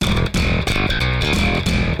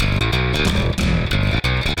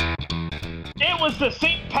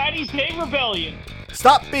Chinese Day Rebellion.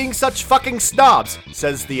 Stop being such fucking snobs,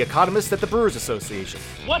 says the economist at the Brewers Association.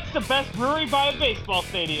 What's the best brewery by a baseball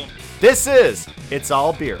stadium? This is It's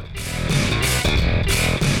All Beer.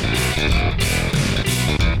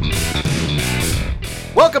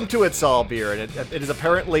 Welcome to It's All Beer, and it is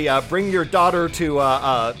apparently bring your daughter to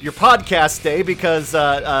your podcast day because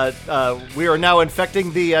we are now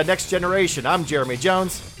infecting the next generation. I'm Jeremy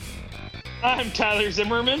Jones. I'm Tyler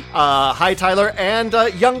Zimmerman. Hi, Tyler, and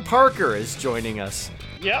young Parker is joining us.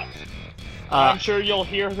 Yep. I'm sure you'll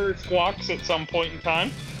hear her squawks at some point in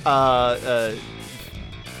time.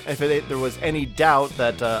 If there was any doubt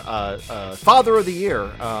that Father of the Year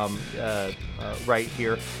right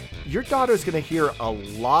here, your daughter's going to hear a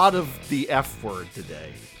lot of the F word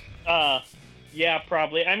today. Yeah,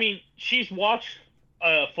 probably. I mean, she's watched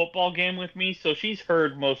a football game with me, so she's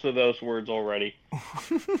heard most of those words already.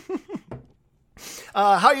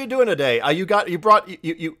 How are you doing today? You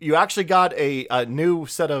actually got a new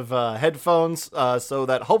set of headphones, so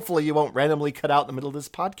that hopefully you won't randomly cut out in the middle of this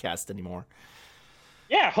podcast anymore.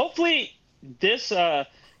 Yeah, hopefully this,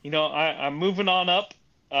 I'm moving on up,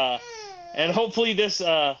 and hopefully this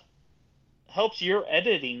helps your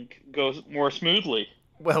editing go more smoothly.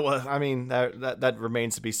 Well, I mean that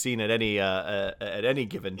remains to be seen at any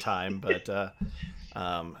given time, but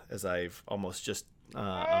as I've almost just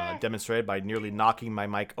demonstrated by nearly knocking my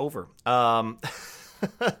mic over.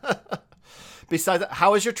 Besides that,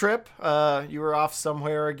 how was your trip? You were off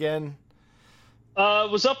somewhere again?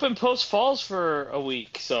 Was up in Post Falls for a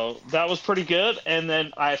week, so that was pretty good. And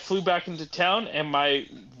then I flew back into town, and my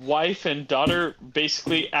wife and daughter,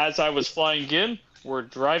 basically as I was flying in, were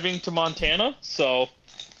driving to Montana. So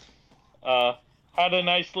had a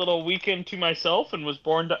nice little weekend to myself and was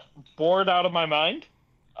bored out of my mind.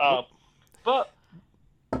 But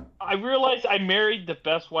I realized I married the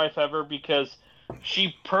best wife ever because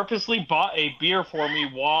she purposely bought a beer for me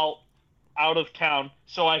while out of town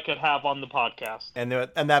so I could have on the podcast. And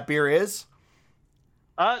that beer is?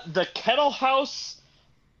 The Kettle House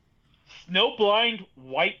Snowblind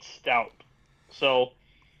White Stout. So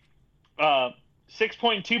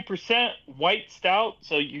 6.2% white stout,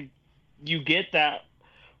 so you get that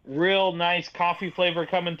real nice coffee flavor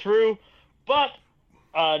coming through, but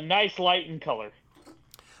nice light in color.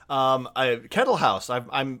 Kettle House. I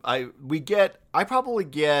probably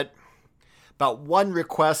get about one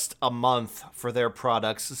request a month for their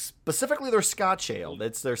products, specifically their Scotch ale.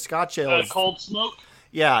 It's their Scotch ale. Cold smoke.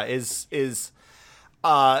 Yeah,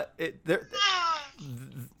 that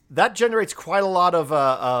generates quite a lot of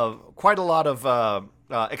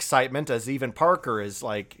excitement. As even Parker is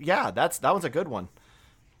like, yeah, that one's a good one.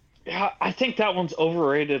 Yeah, I think that one's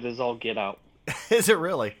overrated as all get out. Is it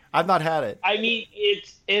really? I've not had it. I mean,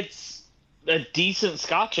 it's a decent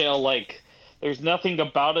Scotch ale. Like, there's nothing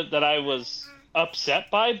about it that I was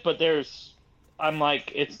upset by, but I'm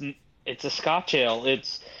like, it's a Scotch ale.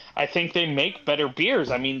 I think they make better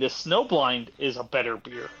beers. I mean, the Snowblind is a better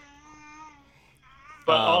beer.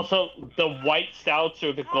 But also the white stouts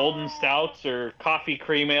or the golden stouts or coffee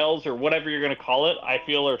cream ales or whatever you're going to call it, I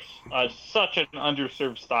feel are such an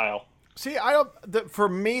underserved style. See, for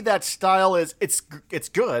me, that style it's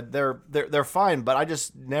good. They're fine, but I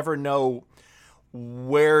just never know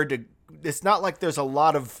where to. It's not like there's a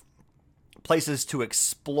lot of places to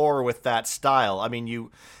explore with that style. I mean,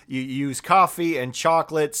 you use coffee and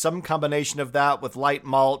chocolate, some combination of that with light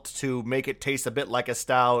malt to make it taste a bit like a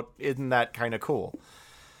stout. Isn't that kind of cool?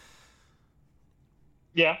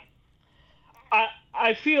 Yeah.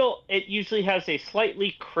 I feel it usually has a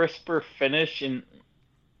slightly crisper finish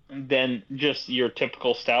than just your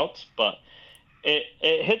typical stouts, but it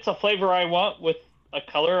hits a flavor I want with a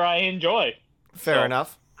color I enjoy. Fair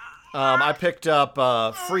enough. I picked up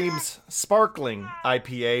Freem's Sparkling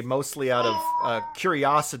IPA, mostly out of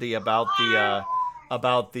curiosity about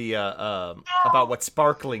what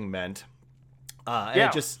sparkling meant.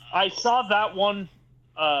 I saw that one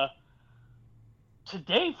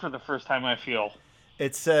today for the first time. I feel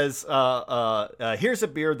it says, "Here's a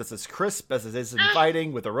beer that's as crisp as it is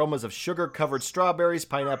inviting, with aromas of sugar-covered strawberries,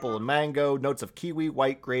 pineapple, and mango, notes of kiwi,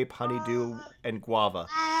 white grape, honeydew, and guava."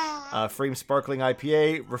 Freem Sparkling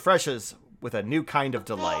IPA refreshes with a new kind of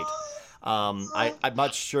delight. I'm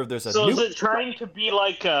not sure if there's a. So is it trying to be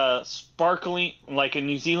like a sparkling, like a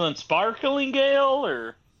New Zealand sparkling ale,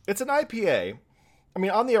 or? It's an IPA. I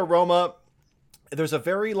mean, on the aroma, there's a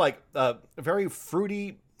very very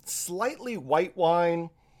fruity, slightly white wine,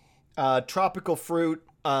 tropical fruit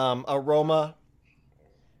aroma.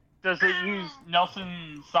 Does it use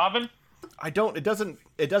Nelson Sauvin? It doesn't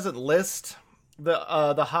list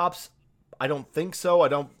the hops. I don't think so. I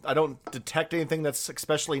don't detect anything that's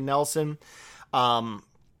especially Nelson.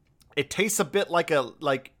 It tastes a bit like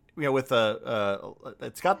with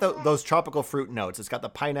it's got those tropical fruit notes. It's got the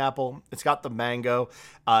pineapple. It's got the mango.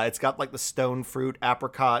 It's got like the stone fruit,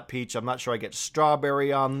 apricot, peach. I'm not sure I get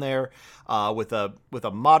strawberry on there. With a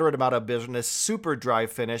moderate amount of bitterness, super dry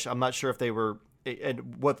finish. I'm not sure if they were.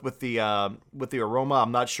 And with the aroma,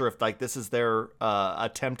 I'm not sure if like this is their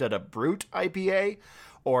attempt at a brute IPA,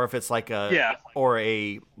 or if it's like a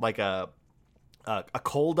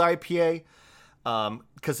cold IPA.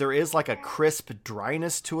 Because there is like a crisp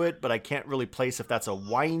dryness to it, but I can't really place if that's a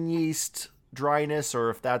wine yeast dryness or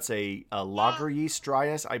if that's a lager yeast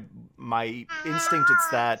dryness. My instinct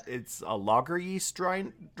it's a lager yeast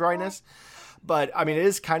dryness, but I mean it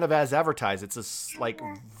is kind of as advertised. It's like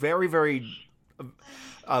very very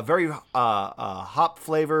hop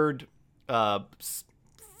flavored, but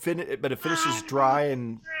it finishes dry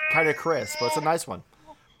and kind of crisp. But it's a nice one.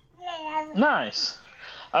 Nice.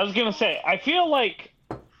 I was gonna say, I feel like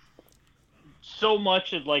so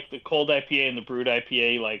much of like the cold IPA and the brewed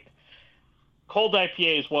IPA, like cold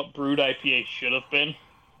IPA is what brewed IPA should have been.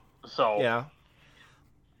 So yeah,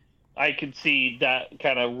 I could see that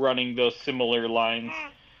kind of running those similar lines.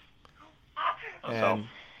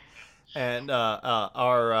 And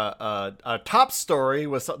our top story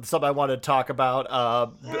was something I wanted to talk about.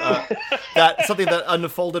 That something that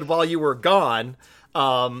unfolded while you were gone.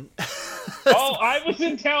 I was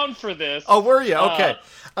in town for this. Oh, were you? Okay.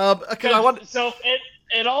 So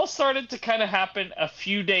it all started to kind of happen a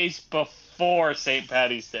few days before St.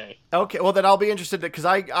 Paddys Day. Okay, well then I'll be interested because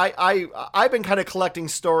I've been kind of collecting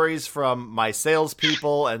stories from my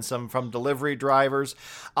salespeople and some from delivery drivers.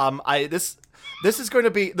 This is going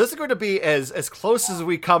to be as close as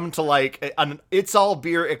we come to like an It's All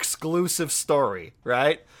Beer exclusive story,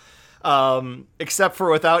 right? Except for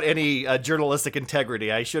without any journalistic integrity.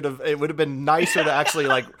 It would have been nicer to actually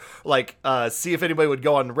see if anybody would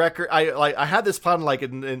go on record. I had this plan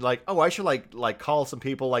I should like call some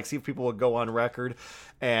people, like see if people would go on record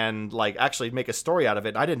and like actually make a story out of it.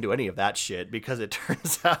 And I didn't do any of that shit because it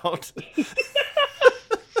turns out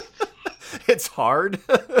it's hard.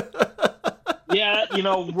 Yeah,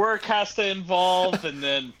 work has to involve, and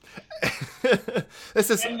then and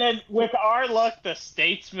then with our luck, the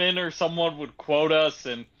Statesman or someone would quote us,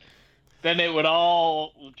 and then it would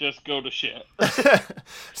all just go to shit.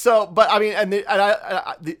 So, but I mean, and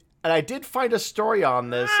I did find a story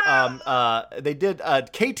on this. They did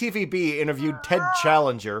KTVB interviewed Ted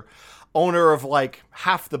Challenger, owner of like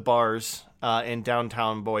half the bars in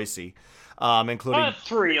downtown Boise, including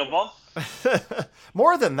 3 of them.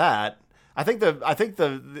 More than that. I think they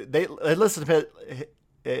listed him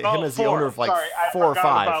as the owner of like 4 or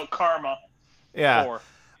 5. About Karma. Yeah.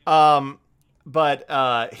 4. But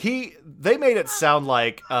they made it sound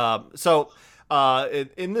like in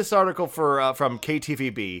this article from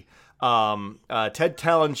KTVB, Ted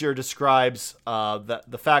Challenger describes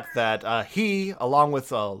the fact that he, along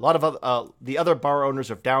with a lot of the other bar owners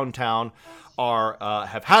of downtown,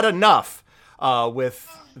 have had enough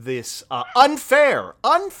with this unfair,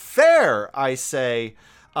 I say,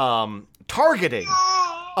 targeting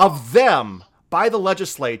of them by the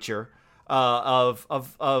legislature of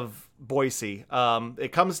Boise.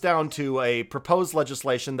 It comes down to a proposed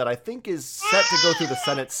legislation that I think is set to go through the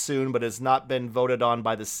Senate soon, but has not been voted on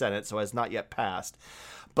by the Senate, so has not yet passed.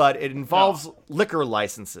 But it involves liquor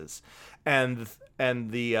licenses, and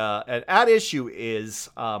at issue is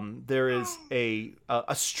there is a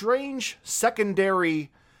strange secondary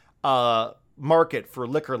market for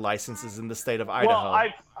liquor licenses in the state of Idaho. Well,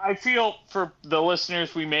 I feel for the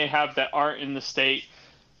listeners we may have that aren't in the state,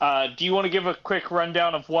 do you want to give a quick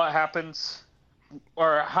rundown of what happens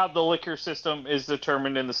or how the liquor system is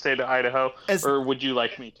determined in the state of Idaho, or would you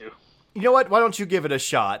like me to? You know what? Why don't you give it a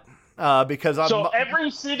shot? So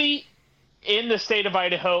every city in the state of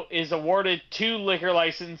Idaho is awarded 2 liquor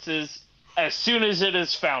licenses as soon as it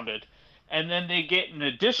is founded. And then they get an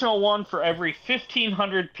additional one for every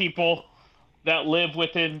 1,500 people that live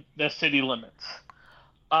within the city limits.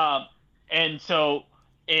 And so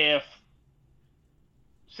if,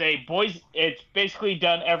 say, Boise, it's basically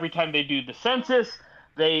done every time they do the census.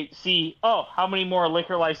 They see, how many more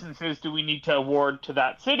liquor licenses do we need to award to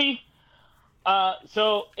that city?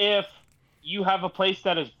 So if you have a place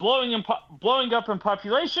that is blowing up in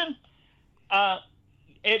population,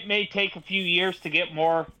 it may take a few years to get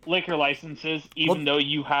more liquor licenses, even though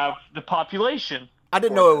you have the population. I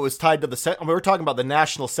didn't know it was tied to the we were talking about the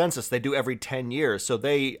national census they do every 10 years, so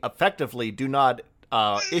they effectively do not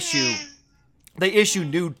issue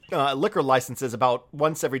new liquor licenses about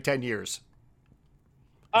once every 10 years.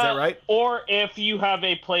 Is that right? Or if you have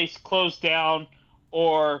a place closed down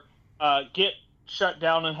or get shut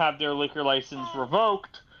down and have their liquor license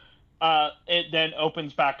revoked, it then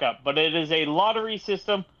opens back up. But it is a lottery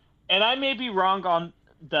system, and I may be wrong on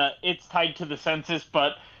it's tied to the census,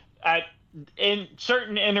 but in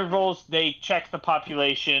certain intervals they check the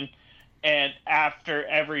population, and after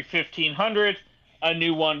every 1,500, a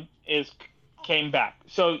new one came back.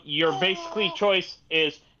 So your basically choice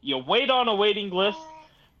is you wait on a waiting list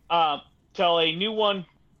till a new one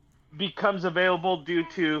becomes available due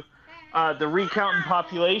to the recount in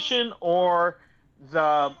population or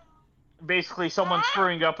the basically someone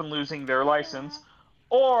screwing up and losing their license,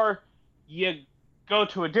 or you go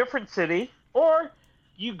to a different city, or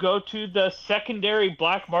you go to the secondary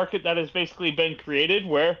black market that has basically been created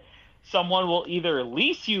where someone will either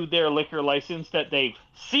lease you their liquor license that they've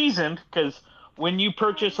seasoned, because when you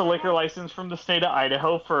purchase a liquor license from the state of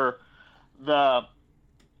Idaho for the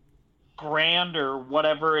grand or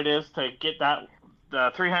whatever it is to get that,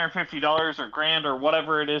 the $350 or grand or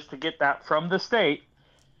whatever it is to get that from the state,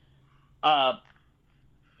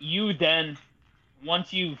 you then,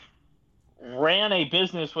 once you've ran a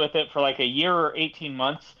business with it for like a year or 18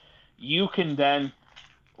 months, you can then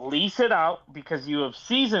lease it out because you have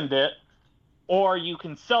seasoned it, or you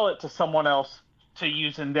can sell it to someone else to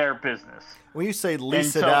use in their business. When you say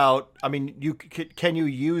lease it out, I mean, can you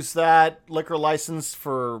use that liquor license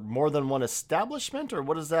for more than one establishment, or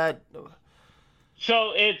what is that?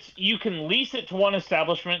 So you can lease it to one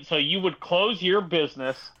establishment, so you would close your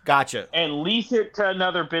business. Gotcha. And lease it to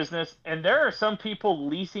another business. And there are some people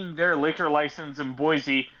leasing their liquor license in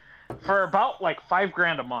Boise for about like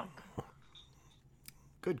 $5,000 a month.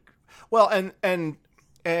 Good. Well,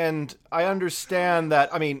 and I understand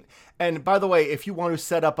that. I mean, and by the way, if you want to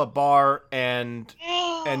set up a bar and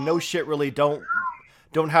no shit really don't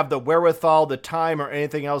have the wherewithal, the time, or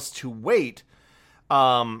anything else to wait,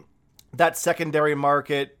 that secondary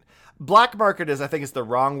market, black market I think is the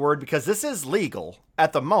wrong word, because this is legal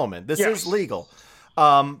at the moment. This is legal.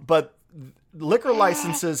 But liquor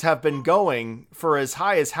licenses have been going for as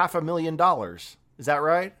high as $500,000. Is that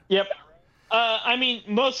right? Yep. I mean,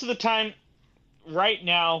 most of the time right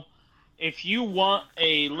now, if you want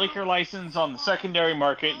a liquor license on the secondary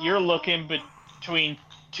market, you're looking between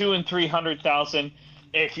 $200,000 and $300,000.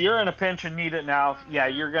 If you're in a pinch and need it now, yeah,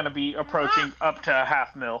 you're going to be approaching up to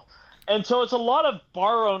 $500,000. And so it's a lot of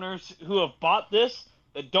bar owners who have bought this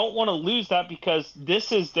that don't want to lose that, because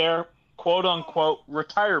this is their quote-unquote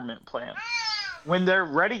retirement plan. When they're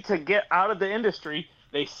ready to get out of the industry,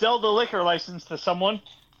 they sell the liquor license to someone,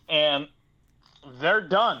 and they're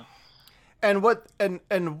done. And what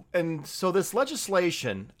and so this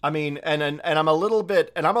legislation, I mean, and I'm a little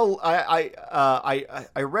bit, and I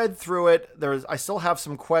read through it. I still have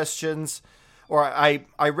some questions, or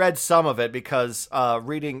I read some of it because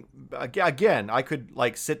reading again, I could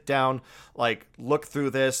like sit down, like look through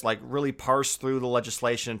this, like really parse through the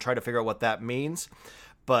legislation and try to figure out what that means.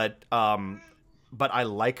 But I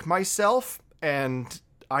like myself, and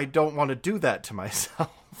I don't want to do that to myself.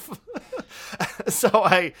 So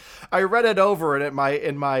I read it over, and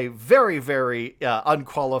in my very, very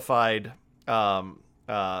unqualified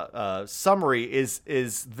summary is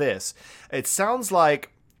this. It sounds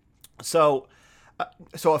like so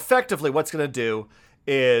effectively what's going to do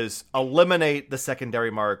is eliminate the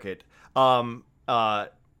secondary market.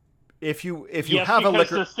 If you have a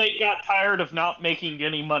liquor, the state got tired of not making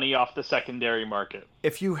any money off the secondary market.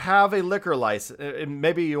 If you have a liquor license, and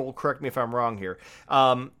maybe you'll correct me if I'm wrong here.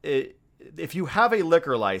 If you have a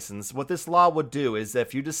liquor license, what this law would do is,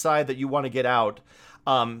 if you decide that you want to get out,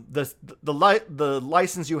 the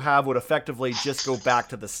license you have would effectively just go back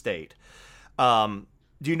to the state. Do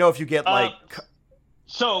you know if you get like?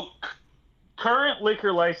 Current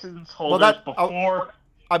liquor license holders before.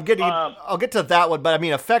 I'll get to that one, but I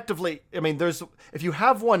mean, effectively, I mean, if you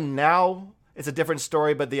have one now, it's a different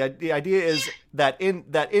story. But the idea is that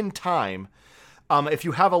in time, if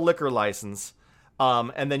you have a liquor license,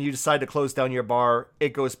 and then you decide to close down your bar,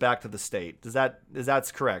 it goes back to the state.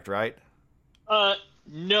 That's correct, right?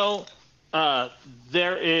 No.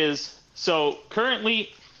 There is. So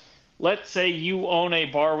currently, let's say you own a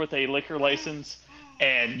bar with a liquor license,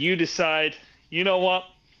 and you decide, you know what,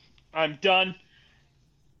 I'm done.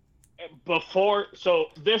 So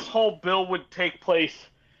this whole bill would take place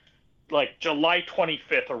like July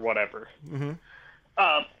 25th or whatever. Mm-hmm.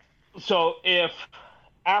 So if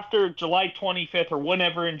after July 25th or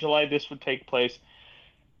whenever in July this would take place,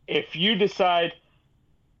 if you decide,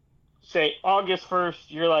 say August 1st,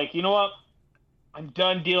 you're like, you know what, I'm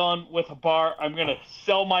done dealing with a bar. I'm going to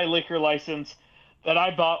sell my liquor license. that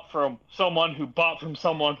I bought from someone who bought from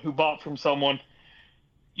someone who bought from someone,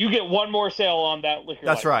 you get one more sale on that liquor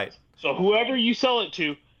That's license. right. So whoever you sell it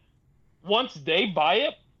to, once they buy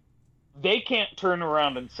it, they can't turn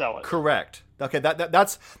around and sell it. Correct. Okay,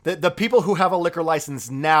 that's the people who have a liquor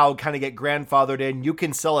license now kind of get grandfathered in. You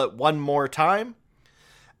can sell it one more time,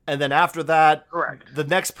 and then after that, correct, the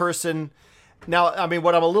next person. Now, I mean,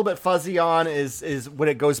 what I'm a little bit fuzzy on is when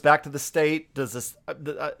it goes back to the state. Does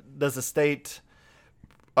the state?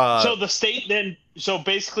 So the state then. So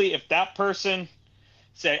basically, if that person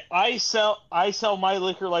say, I sell my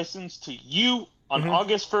liquor license to you on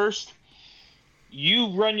August 1st. You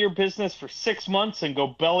run your business for 6 months and go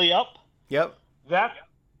belly up. Yep. That,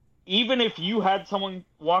 even if you had someone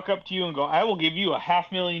walk up to you and go, I will give you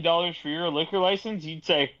 $500,000 for your liquor license, you'd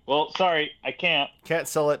say, well, sorry, I can't. Can't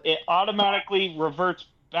sell it. It automatically reverts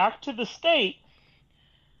back to the state,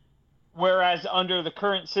 whereas under the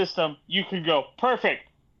current system, you can go, perfect,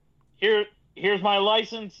 here's my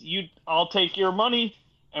license, I'll take your money,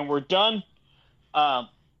 and we're done.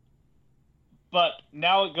 But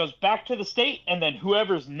now it goes back to the state, and then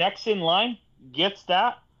whoever's next in line gets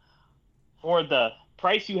that for the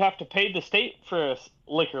price you have to pay the state for a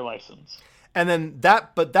liquor license. And then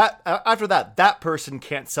after that person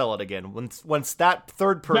can't sell it again. Once that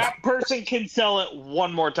third person, that person can sell it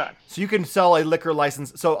one more time. So you can sell a liquor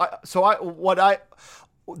license. The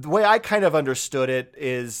way I kind of understood it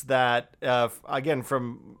is that again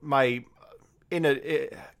from my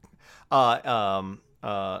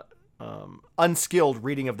unskilled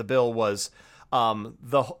reading of the bill was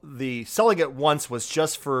the selling it once was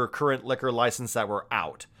just for current liquor license that were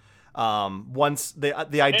out. Once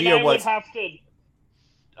the idea was,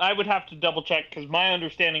 I would have to double check because my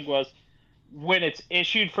understanding was when it's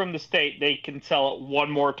issued from the state, they can sell it one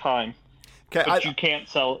more time. Okay, but you can't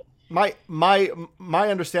sell it. My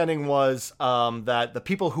understanding was that the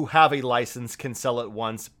people who have a license can sell it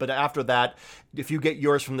once, but after that, if you get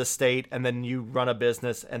yours from the state and then you run a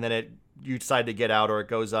business and then you decide to get out or it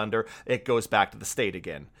goes under, it goes back to the state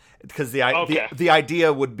again. Because the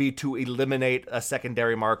idea would be to eliminate a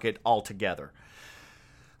secondary market altogether.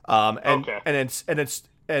 And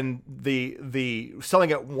the selling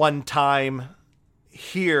it one time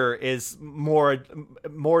here is more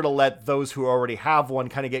to let those who already have one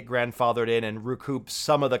kind of get grandfathered in and recoup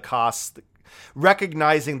some of the costs,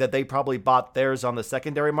 recognizing that they probably bought theirs on the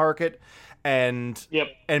secondary market, and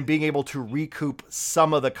being able to recoup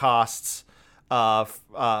some of the costs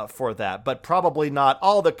for that, but probably not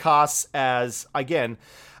all the costs. As again,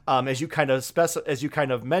 as you kind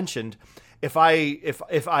of mentioned, if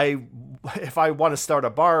I want to start a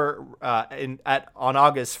bar on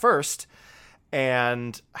August 1st.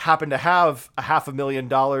 And happen to have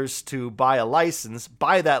 $500,000 to buy a license,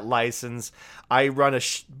 buy that license, I run a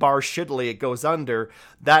bar shittily, it goes under,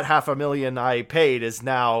 that $500,000 I paid is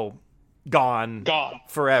now gone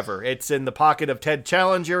forever. It's in the pocket of Ted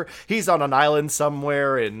Challenger. He's on an island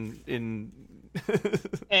somewhere in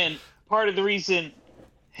And part of the reason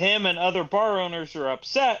him and other bar owners are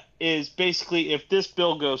upset is basically if this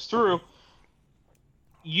bill goes through,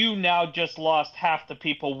 you now just lost half the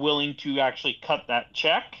people willing to actually cut that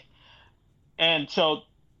check. And so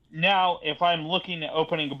now if I'm looking at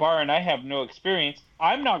opening a bar and I have no experience,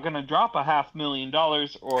 I'm not going to drop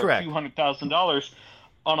 $500,000 or Correct. $200,000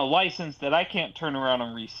 on a license that I can't turn around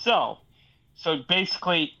and resell. So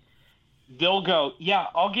basically they'll go, yeah,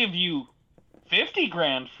 I'll give you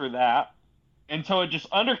 $50,000 for that. And so it just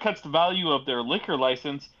undercuts the value of their liquor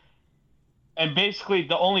license. And basically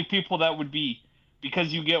the only people that would be,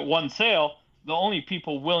 because you get one sale, the only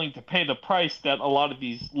people willing to pay the price that a lot of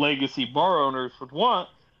these legacy bar owners would want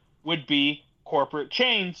would be corporate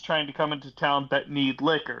chains trying to come into town that need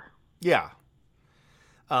liquor. Yeah.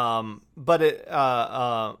 But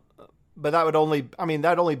that would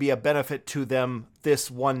only be a benefit to them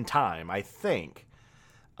this one time, I think.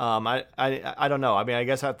 I don't know. I mean, I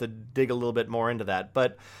guess I have to dig a little bit more into that,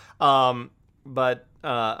 but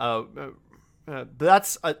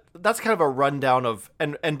that's kind of a rundown of,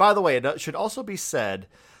 and by the way, it should also be said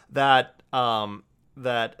that a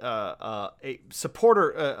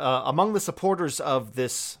supporter among the supporters of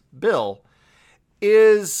this bill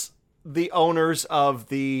is the owners of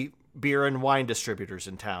the beer and wine distributors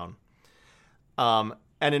in town, and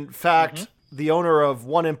in fact, the owner of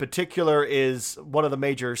one in particular is one of the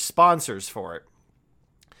major sponsors for it,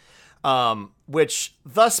 which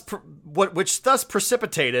thus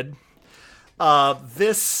precipitated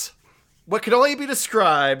this, what could only be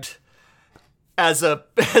described as an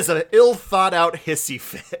ill thought out hissy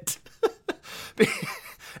fit.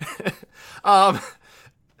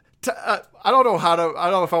 I don't know how to.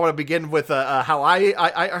 I don't know if I want to begin with how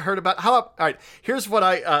I heard about how. All right, here's what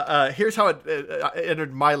here's how it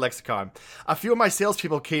entered my lexicon. A few of my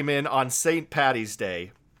salespeople came in on St. Paddys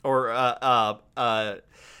Day, or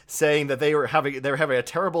saying that they were having a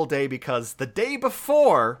terrible day because the day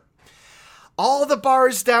before, all the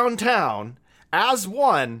bars downtown, as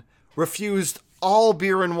one, refused all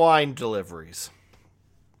beer and wine deliveries.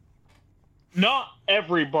 Not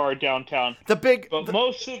every bar downtown.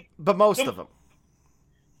 Most of them.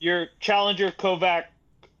 Your Challenger, Kovac.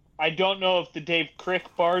 I don't know if the Dave Crick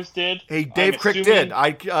bars did. Hey, Dave Crick did.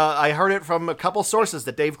 I heard it from a couple sources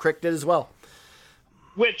that Dave Crick did as well.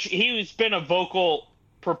 Which he's been a vocal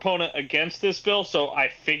proponent against this bill, so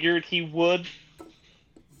I figured he would,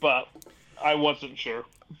 but I wasn't sure.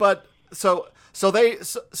 But so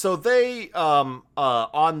they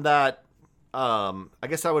on that. I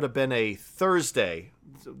guess that would have been a Thursday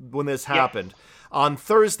when this happened. Yeah. On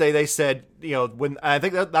Thursday, they said, when I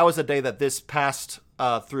think that was the day that this passed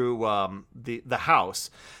through the House.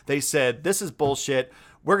 They said, this is bullshit.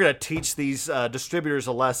 We're going to teach these distributors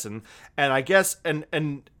a lesson. And I guess, and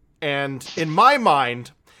in my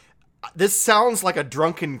mind, this sounds like a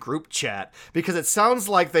drunken group chat, because it sounds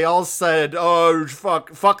like they all said, oh,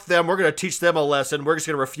 fuck them, we're going to teach them a lesson, we're just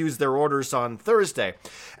going to refuse their orders on Thursday.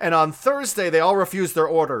 And on Thursday, they all refused their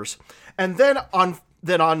orders. And then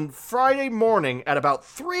on Friday morning at about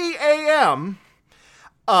 3 a.m.,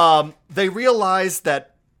 they realized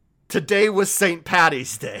that today was St.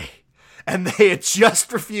 Paddys Day, and they had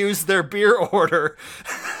just refused their beer order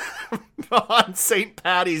on St.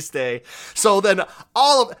 Paddys Day. So then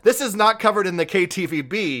this is not covered in the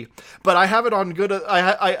KTVB, but I have it on good.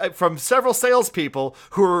 I from several salespeople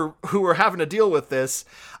who were having to deal with this.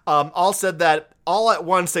 All said that all at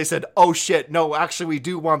once they said, "Oh shit, no, actually we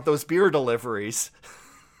do want those beer deliveries."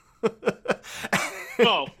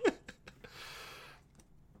 No.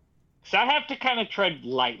 So I have to kind of tread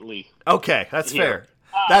lightly. Okay, that's fair.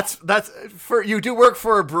 That's for you do work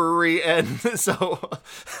for a brewery, and so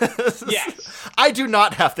yes. I do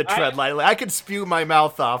not have to tread lightly. I can spew my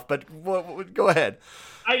mouth off, but go ahead.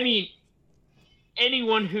 I mean,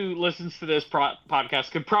 anyone who listens to this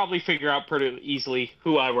podcast could probably figure out pretty easily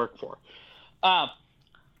who I work for. I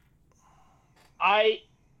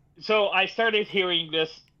started hearing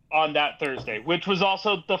this on that Thursday, which was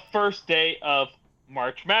also the first day of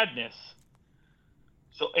March Madness.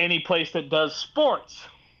 So any place that does sports.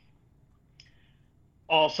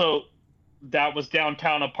 Also, that was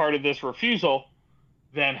downtown, a part of this refusal,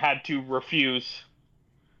 then had to refuse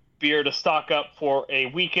beer to stock up for a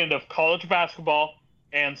weekend of college basketball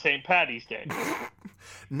and St. Paddys Day.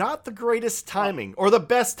 Not the greatest timing, or the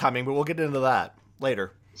best timing, but we'll get into that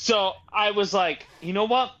later. So I was like, you know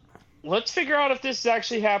what? Let's figure out if this is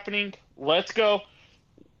actually happening. Let's go.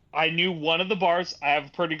 I knew one of the bars. I have a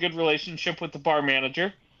pretty good relationship with the bar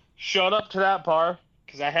manager. Showed up to that bar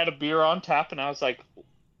because I had a beer on tap, and I was like,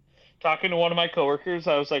 talking to one of my coworkers,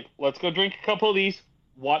 I was like, let's go drink a couple of these,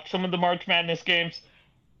 watch some of the March Madness games,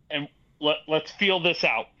 and let's feel this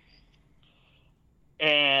out.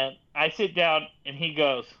 And I sit down, and he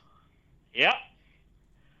goes, yeah.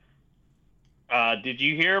 Did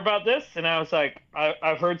you hear about this? And I was like,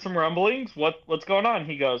 I've heard some rumblings. What's going on?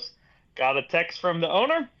 He goes, got a text from the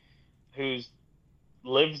owner who's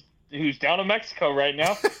down in Mexico right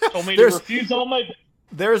now. Told me to refuse all my...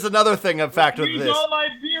 There's another thing of factor to this. Refuse all my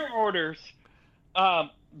beer orders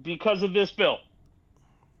because of this bill.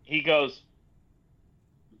 He goes,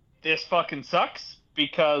 this fucking sucks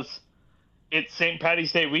because it's St.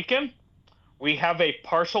 Paddys Day weekend. We have a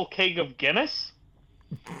partial keg of Guinness.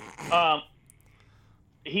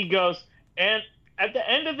 He goes, and at the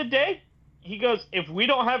end of the day, he goes, if we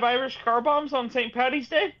don't have Irish car bombs on St. Paddys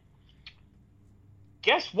Day,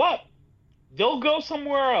 guess what? They'll go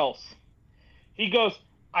somewhere else. He goes,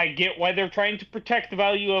 I get why they're trying to protect the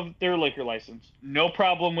value of their liquor license. No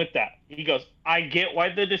problem with that. He goes, I get why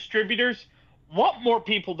the distributors want more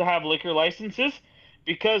people to have liquor licenses,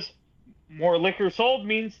 because more liquor sold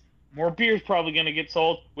means more beer's probably going to get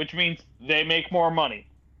sold, which means they make more money.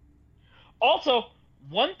 Also,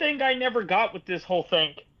 one thing I never got with this whole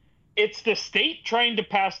thing, it's the state trying to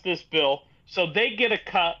pass this bill so they get a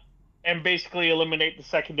cut and basically eliminate the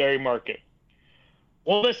secondary market.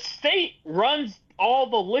 Well, the state runs all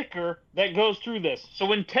the liquor that goes through this. So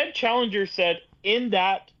when Ted Challenger said in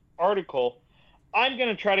that article, I'm going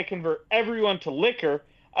to try to convert everyone to liquor,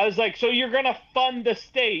 I was like, so you're going to fund the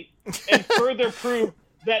state and further prove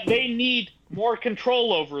that they need more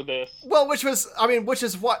control over this. Well,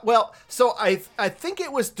 so I think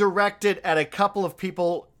it was directed at a couple of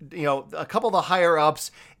people, a couple of the higher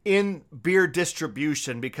ups in beer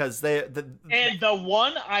distribution because and the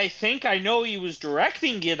one I think I know he was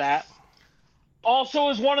directing it at also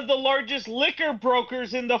is one of the largest liquor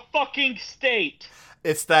brokers in the fucking state.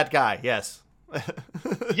 it's that guy, yes.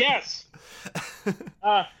 Yes.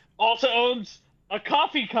 Also owns a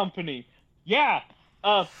coffee company. Yeah.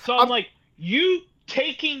 So I'm like, you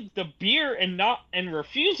taking the beer and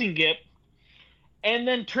refusing it, and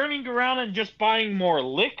then turning around and just buying more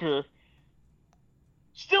liquor,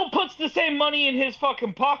 still puts the same money in his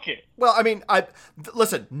fucking pocket. Well, I mean,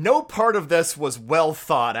 listen, no part of this was well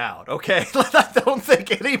thought out, okay? I don't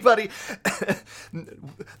think anybody...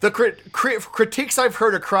 the critiques I've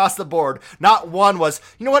heard across the board, not one was,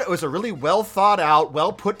 you know what, it was a really well thought out,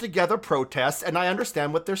 well put together protest, and I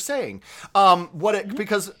understand what they're saying.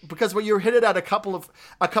 Because when you hit it at a couple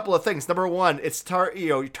of things. Number one, it's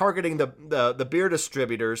targeting the beer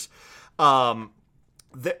distributors.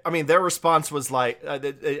 Their response was like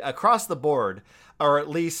across the board, or at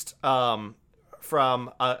least from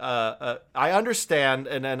I understand,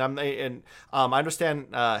 I understand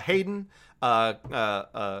Hayden,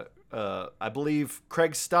 I believe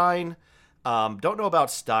Craig Stein. Don't know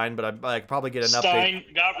about Stein, but I could probably get an update. Stein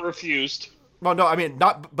got refused. Well, no, I mean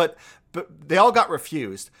not, but they all got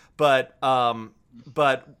refused. But I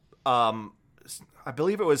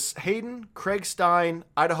believe it was Hayden, Craig Stein,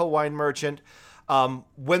 Idaho Wine Merchant.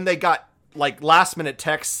 When they got like last minute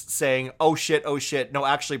texts saying, oh shit, no,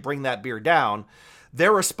 actually bring that beer down,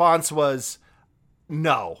 their response was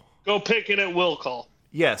no. Go pick it at will call.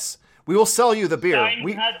 Yes. We will sell you the beer.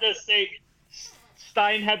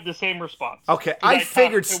 Stein had the same response. Okay, I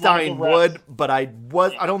figured Stein would, but I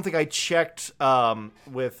don't think I checked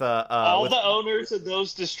with all the owners of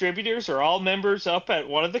those distributors are all members up at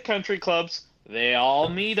one of the country clubs. They all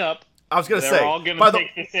meet up. I was going to say, they're all going to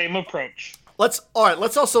take the same approach. Let's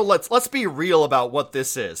be real about what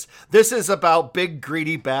this is. This is about big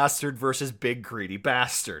greedy bastard versus big greedy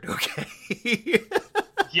bastard, okay?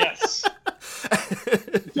 Yes.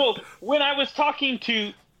 So when I was talking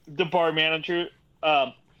to the bar manager,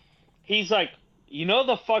 he's like, you know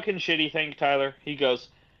the fucking shitty thing, Tyler? He goes,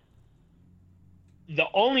 the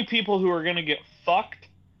only people who are going to get fucked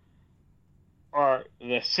are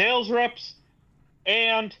the sales reps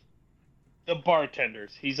and the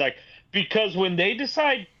bartenders. He's like, because when they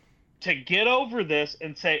decide to get over this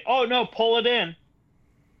and say, oh no, pull it in,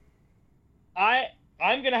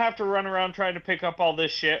 I'm going to have to run around trying to pick up all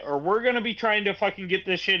this shit, or we're going to be trying to fucking get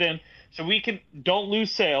this shit in so we don't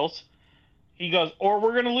lose sales. He goes, or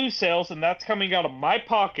we're going to lose sales, and that's coming out of my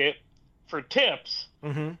pocket for tips.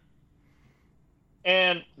 Mm-hmm.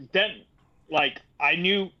 And then, like, I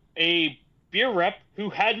knew a beer rep who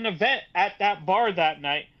had an event at that bar that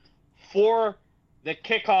night for the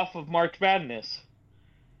kickoff of March Madness.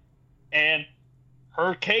 And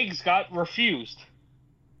her kegs got refused.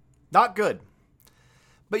 Not good.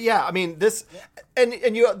 But yeah, I mean, this, and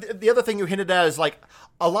you, the other thing you hinted at is like,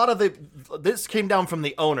 a lot of this came down from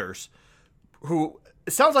the owners, who,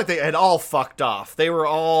 it sounds like they had all fucked off. They were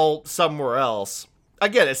all somewhere else.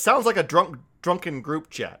 Again, it sounds like a drunken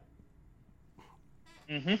group chat.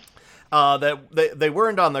 Mm-hmm. That they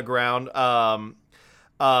weren't on the ground,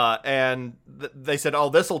 and they said, "Oh,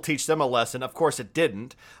 this will teach them a lesson." Of course, it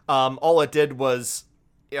didn't. All it did was,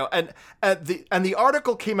 and the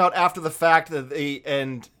article came out after the fact that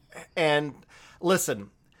and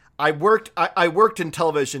listen. I worked in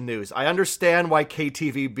television news. I understand why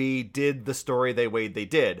KTVB did the story the way they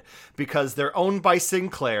did, because they're owned by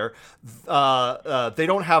Sinclair. They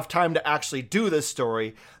don't have time to actually do this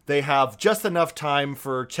story. They have just enough time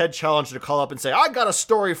for Ted Challenger to call up and say, "I got a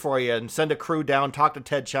story for you," and send a crew down, talk to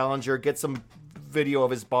Ted Challenger, get some video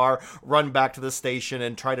of his bar, run back to the station,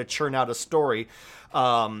 and try to churn out a story.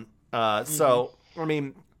 So, I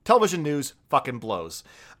mean, television news fucking blows.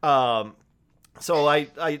 So I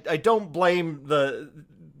don't blame the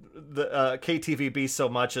KTVB so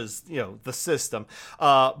much as, the system,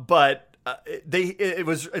 but it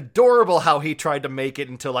was adorable how he tried to make it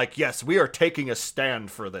into like, yes, we are taking a stand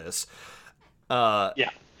for this. Yeah,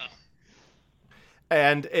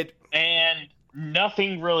 and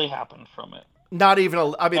nothing really happened from it. Not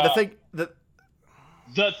even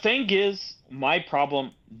the thing is, my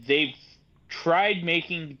problem, they've tried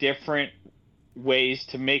making different ways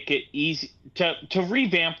to make it easy to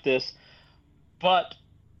revamp this, but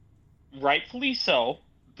rightfully so,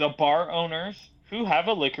 the bar owners who have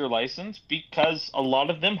a liquor license, because a lot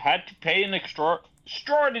of them had to pay an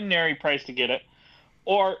extraordinary price to get it,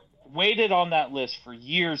 or waited on that list for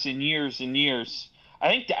years and years and years. I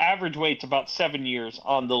think the average wait's about 7 years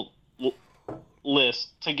on the list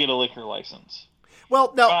to get a liquor license.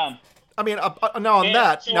 Well, no. I mean, now on And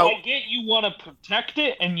that, so now I get you want to protect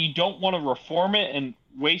it and you don't want to reform it and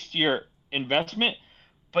waste your investment.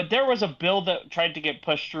 But there was a bill that tried to get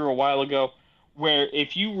pushed through a while ago where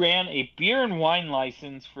if you ran a beer and wine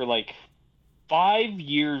license for like 5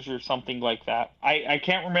 years or something like that, I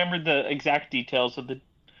can't remember the exact details of the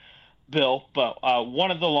bill, but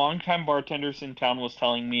one of the longtime bartenders in town was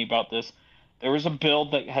telling me about this. There was a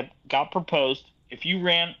bill that had got proposed. If you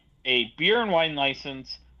ran a beer and wine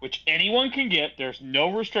license, which anyone can get, there's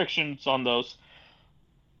no restrictions on those,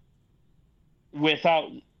 without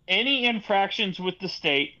any infractions with the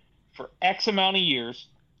state for X amount of years,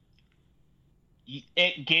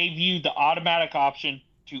 it gave you the automatic option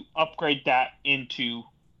to upgrade that into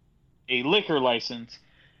a liquor license.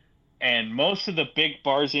 And most of the big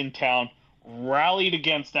bars in town rallied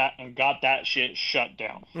against that and got that shit shut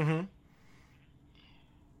down. Mm-hmm.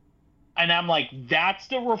 And I'm like, that's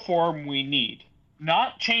the reform we need.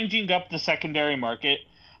 Not changing up the secondary market.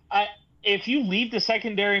 If you leave the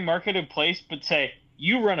secondary market in place, but say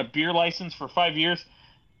you run a beer license for 5 years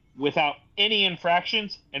without any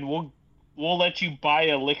infractions, and we'll let you buy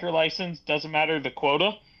a liquor license, doesn't matter the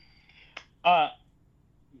quota.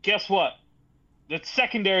 Guess what? The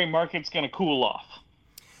secondary market's going to cool off.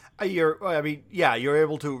 You're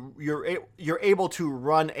able to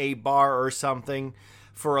run a bar or something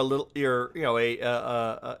for a little,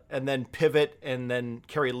 and then pivot and then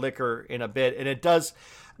carry liquor in a bit, and it does.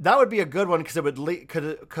 That would be a good one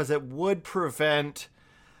because it would prevent,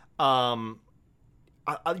 a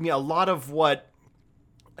lot of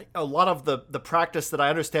the practice that I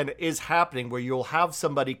understand is happening, where you'll have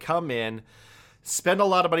somebody come in, spend a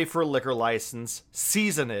lot of money for a liquor license,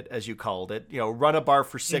 season it, as you called it, run a bar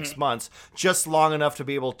for 6 months, just long enough to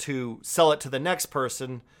be able to sell it to the next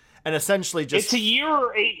person, and essentially just... It's a year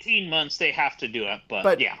or 18 months they have to do it,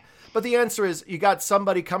 but yeah. But the answer is, you got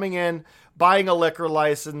somebody coming in, buying a liquor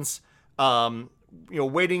license,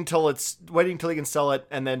 waiting till they can sell it,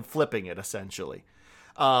 and then flipping it, essentially.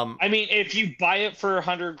 I mean, if you buy it for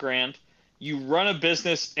 $100,000, you run a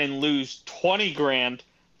business and lose $20,000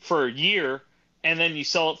 for a year, and then you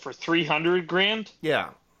sell it for $300,000. Yeah,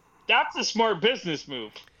 that's a smart business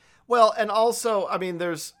move. Well, and also, I mean,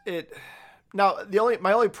 there's it. Now,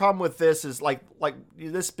 my only problem with this is like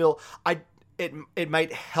this bill. It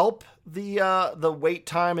might help the wait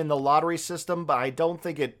time in the lottery system, but I don't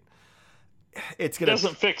think it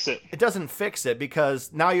doesn't fix it. It doesn't fix it,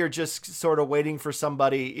 because now you're just sort of waiting for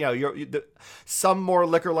somebody. Some more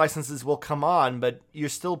liquor licenses will come on, but you're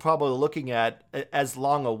still probably looking at as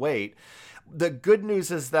long a wait. The good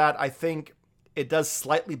news is that I think it does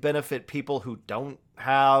slightly benefit people who don't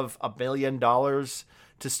have $1 million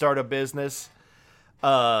to start a business,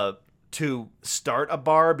 to start a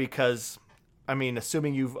bar, because, I mean,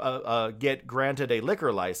 assuming you get granted a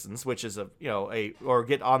liquor license, which is or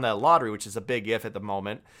get on that lottery, which is a big if at the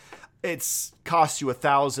moment, it's cost you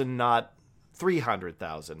 $1,000, not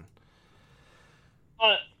 $300,000.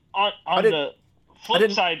 On the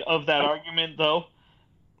flip side of that argument, though,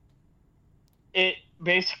 it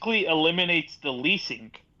basically eliminates the leasing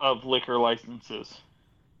of liquor licenses.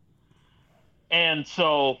 And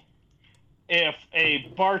so if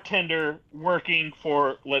a bartender working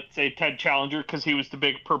for, let's say, Ted Challenger, because he was the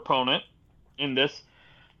big proponent in this,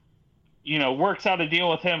 works out a deal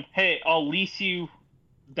with him, hey, I'll lease you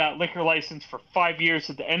that liquor license for 5 years.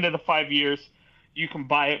 At the end of the 5 years, you can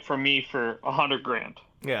buy it from me for $100,000.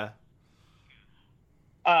 Yeah.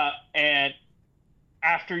 And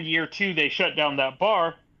after year 2, they shut down that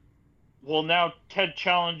bar. Well, now Ted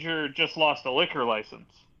Challenger just lost a liquor license.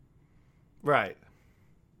 Right.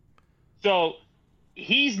 So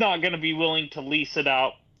he's not going to be willing to lease it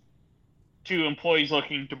out to employees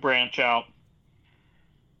looking to branch out.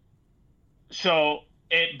 So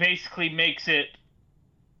it basically makes it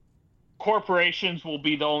corporations will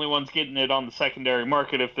be the only ones getting it on the secondary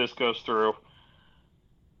market if this goes through.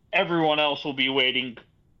 Everyone else will be waiting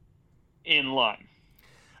in line.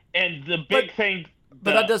 And the big thing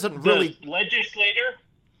that doesn't really... the legislator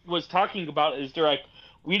was talking about is they're like,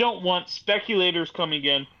 we don't want speculators coming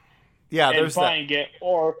in and buying it,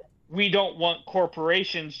 or we don't want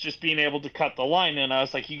corporations just being able to cut the line. And I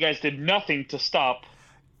was like, you guys did nothing to stop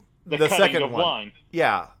the cutting second of one. Line.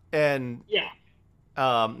 Yeah, and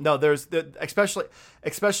no, there's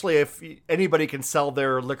especially if anybody can sell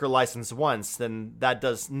their liquor license once, then that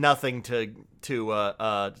does nothing to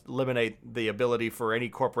eliminate the ability for any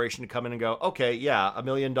corporation to come in and go, okay, yeah, $1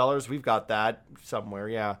 million, we've got that somewhere,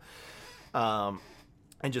 yeah.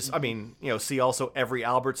 And just, I mean, see also every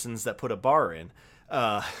Albertsons that put a bar in.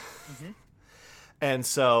 And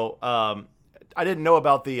so, I didn't know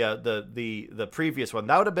about the previous one.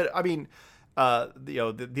 That would have been. I mean,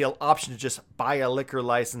 the option to just buy a liquor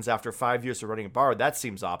license after 5 years of running a bar. That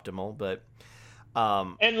seems optimal, but.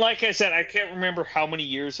 And like I said, I can't remember how many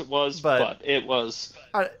years it was, but it was.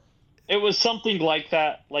 It was something like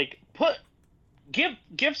that. Like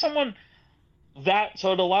give someone that,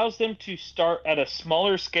 so it allows them to start at a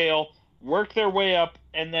smaller scale, work their way up,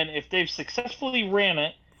 and then if they've successfully ran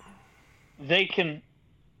it, they can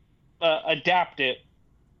adapt it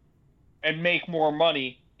and make more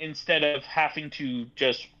money instead of having to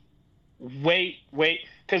just wait.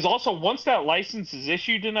 Because also, once that license is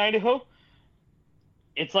issued in Idaho,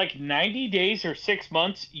 it's like 90 days or 6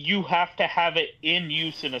 months, you have to have it in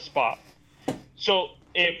use in a spot. So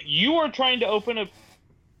if you are trying to open a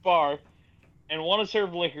bar and want to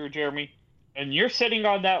serve liquor, Jeremy, and you're sitting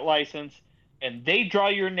on that license, and they draw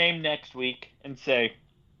your name next week and say,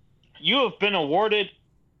 you have been awarded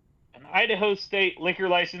an Idaho State liquor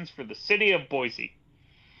license for the city of Boise.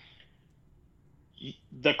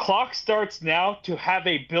 The clock starts now to have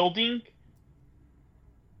a building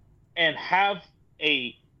and have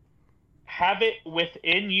it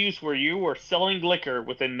within use where you are selling liquor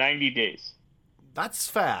within 90 days. That's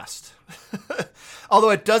fast. Although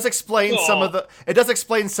it does explain some of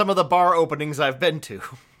the bar openings I've been to.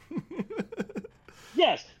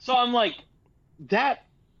 Yes. So I'm like, that,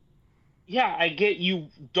 yeah, I get you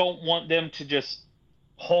don't want them to just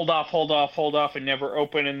hold off and never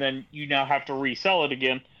open, and then you now have to resell it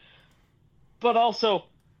again. But also,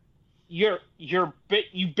 you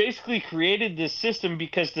basically created this system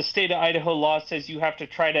because the state of Idaho law says you have to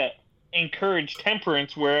try to encourage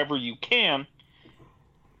temperance wherever you can.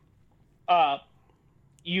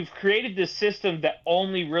 You've created this system that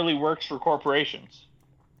only really works for corporations.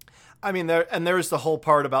 I mean, there's the whole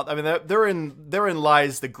part about. I mean, therein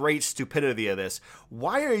lies the great stupidity of this.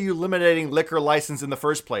 Why are you eliminating liquor license in the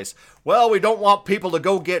first place? Well, we don't want people to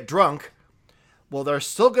go get drunk. Well, they're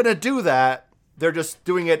still going to do that. They're just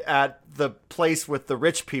doing it at the place with the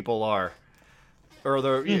rich people are, or the.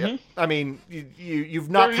 Mm-hmm. I mean, you've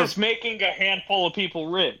not. They're just making a handful of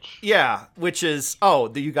people rich. Yeah, which is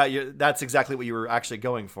you got your. That's exactly what you were actually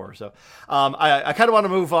going for. So, I kind of want to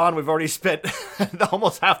move on. We've already spent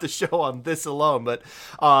almost half the show on this alone, but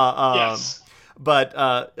yes. But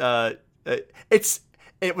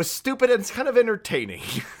it was stupid and it's kind of entertaining.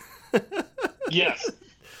 Yes,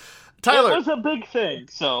 Tyler, it was a big thing.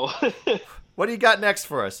 So. What do you got next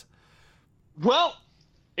for us? Well,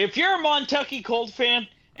 if you're a Montucky Cold fan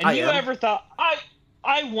and you ever thought,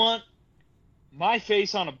 I want my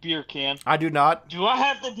face on a beer can. I do not. Do I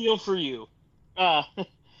have the deal for you?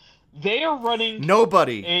 They are running.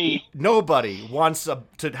 Nobody wants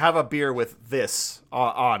to have a beer with this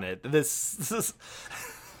on it. This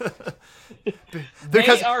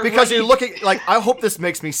because you're looking like, I hope this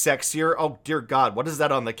makes me sexier. Oh dear God, what is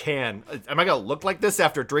that on the can? Am I gonna look like this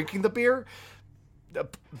after drinking the beer?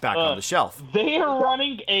 Back on the shelf. They are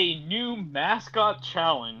running a new mascot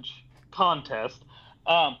challenge contest,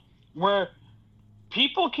 where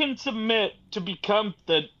people can submit to become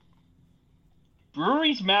the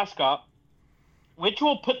brewery's mascot, which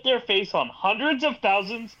will put their face on hundreds of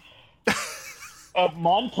thousands of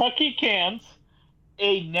Montucky cans,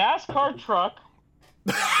 a NASCAR truck,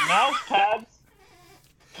 mouse pads,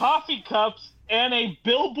 coffee cups, and a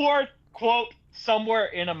billboard, quote, somewhere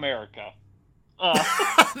in America.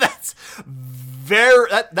 That's very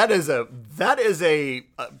that is a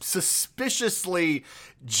suspiciously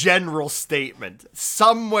general statement.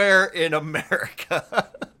 Somewhere in America.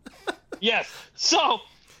 Yes. So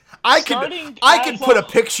I can put a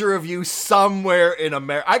picture of you somewhere in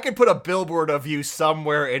America. I can put a billboard of you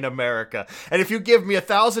somewhere in America. And if you give me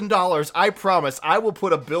 $1,000, I promise I will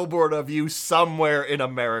put a billboard of you somewhere in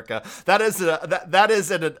America. That is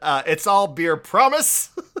an it's all beer promise.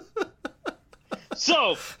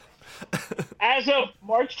 So, as of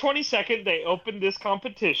March 22nd, they opened this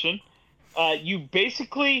competition. You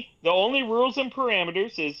basically, the only rules and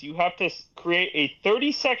parameters is you have to create a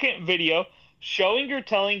 30-second video showing or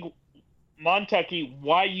telling Montucky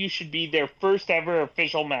why you should be their first ever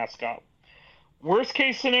official mascot. Worst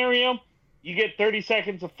case scenario, you get 30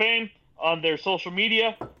 seconds of fame on their social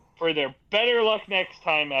media for their better luck next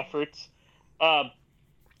time efforts.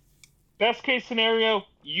 Best case scenario,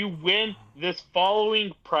 you win this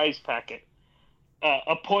following prize packet.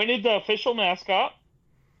 Appointed the official mascot,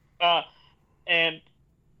 and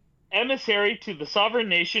emissary to the sovereign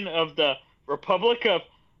nation of the Republic of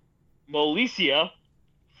Molesia,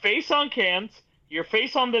 face on cans, your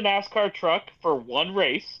face on the NASCAR truck for one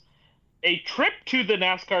race, a trip to the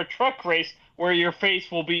NASCAR truck race where your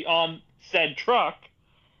face will be on said truck,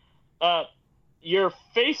 your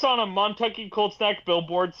face on a Montucky cold snack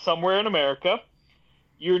billboard somewhere in America,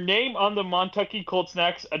 your name on the Montucky cold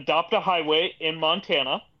snacks Adopt a Highway in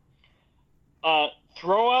Montana,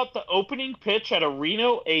 throw out the opening pitch at a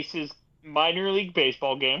Reno Aces minor league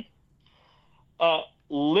baseball game,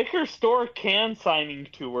 liquor store can signing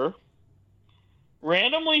tour,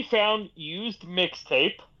 randomly found used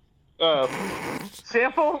mixtape,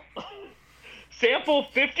 sample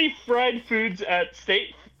 50 fried foods at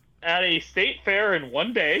a state fair in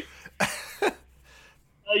one day,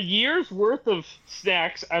 a year's worth of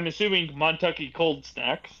snacks, I'm assuming Montucky cold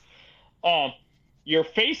snacks, your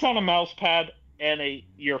face on a mouse pad, and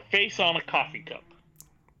your face on a coffee cup.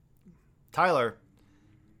 Tyler,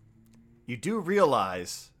 you do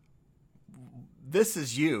realize this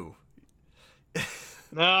is you.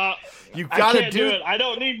 No, you gotta I can't do it. I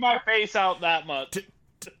don't need my face out that much.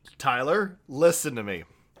 Tyler, listen to me.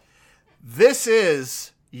 This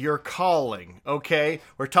is your calling, okay?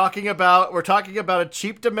 We're talking about a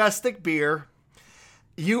cheap domestic beer.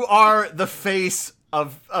 You are the face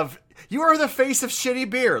of shitty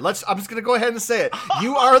beer. I'm just gonna go ahead and say it.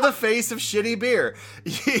 You are the face of shitty beer.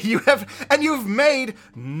 You've made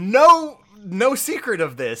no secret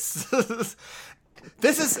of this.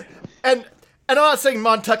 This is and I'm not saying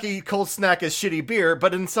Montucky cold snack is shitty beer,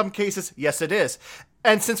 but in some cases, yes, it is.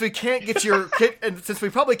 And since we can't get since we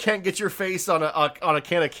probably can't get your face on a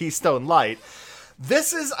can of Keystone Light,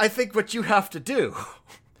 this is, I think, what you have to do.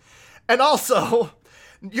 And also,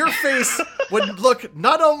 your face would look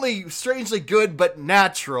not only strangely good but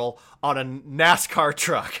natural on a NASCAR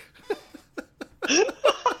truck.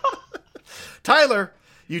 Tyler,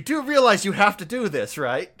 you do realize you have to do this,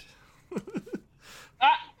 right?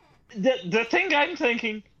 The thing I'm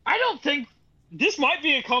thinking, I don't think this might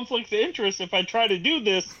be a conflict of interest if I try to do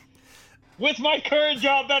this with my current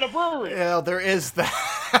job at a brewery. Yeah, there is that.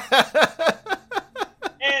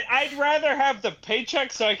 And I'd rather have the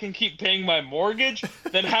paycheck so I can keep paying my mortgage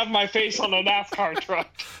than have my face on a NASCAR truck.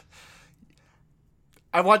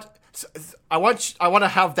 I want to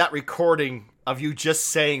have that recording of you just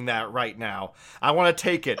saying that right now. I want to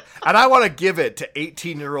take it, and I want to give it to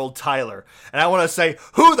 18-year-old Tyler, and I want to say,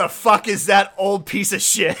 who the fuck is that old piece of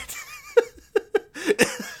shit?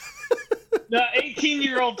 Now,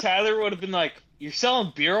 18-year-old Tyler would have been like, you're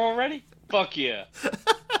selling beer already? Fuck yeah.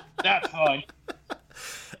 That's fine.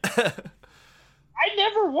 I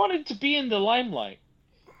never wanted to be in the limelight.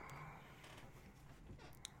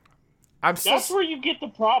 That's where you get the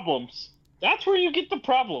problems.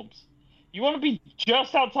 You want to be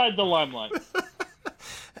just outside the limelight.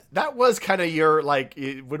 That was kind of your, like,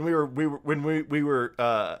 when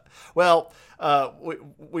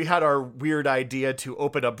we had our weird idea to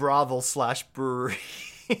open a brothel / brewery.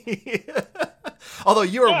 Although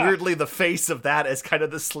you are weirdly the face of that as kind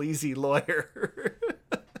of the sleazy lawyer.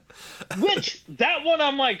 Which, that one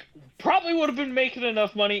I'm like, probably would have been making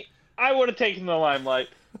enough money. I would have taken the limelight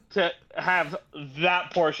to have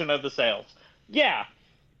that portion of the sales. Yeah,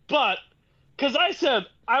 but because I said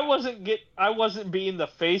I wasn't being the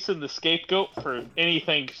face and the scapegoat for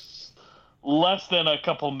anything less than a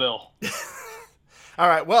couple mil. All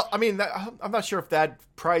right. Well, I mean, I'm not sure if that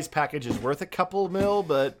prize package is worth a couple mil,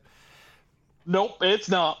 but nope, it's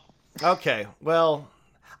not. Okay. Well,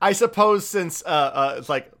 I suppose since it's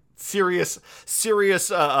like serious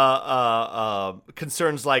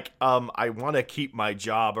concerns like I want to keep my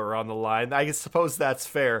job are on the line, I suppose that's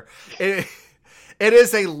fair. It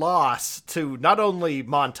is a loss to not only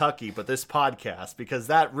Montucky but this podcast, because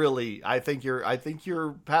that really, I think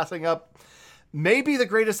you're passing up maybe the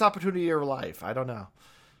greatest opportunity of your life. I don't know.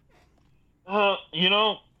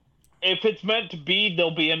 If it's meant to be,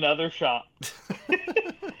 there'll be another shot.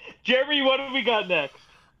 Jeremy, what have we got next?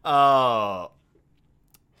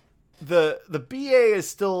 The BA is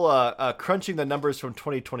still crunching the numbers from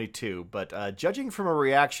 2022, but judging from a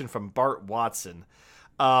reaction from Bart Watson,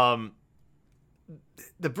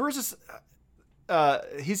 the Brewers,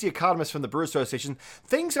 he's the economist from the Brewers Association.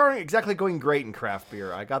 Things aren't exactly going great in craft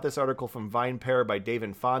beer. I got this article from VinePair by Dave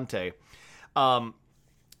Infante. At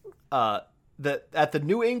the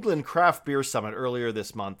New England Craft Beer Summit earlier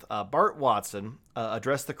this month, Bart Watson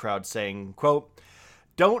addressed the crowd saying, quote,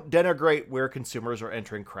 "Don't denigrate where consumers are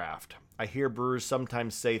entering craft. I hear brewers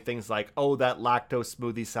sometimes say things like, oh, that lactose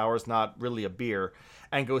smoothie sour is not really a beer,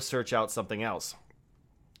 and go search out something else."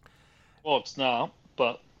 Well, it's not,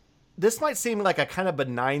 but this might seem like a kind of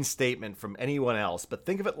benign statement from anyone else, but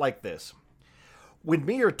think of it like this. When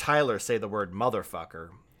me or Tyler say the word motherfucker,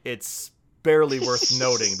 it's barely worth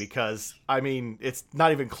noting because, I mean, it's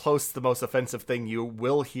not even close to the most offensive thing you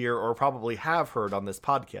will hear or probably have heard on this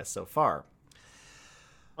podcast so far.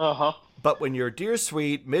 Uh-huh. But when your dear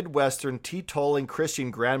sweet Midwestern teetotaling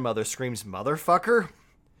Christian grandmother screams motherfucker,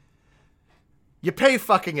 you pay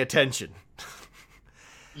fucking attention.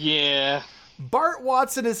 Yeah. Bart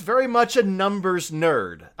Watson is very much a numbers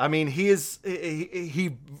nerd. I mean, he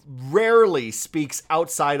rarely speaks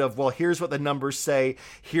outside of, well, here's what the numbers say,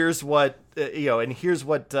 here's what and here's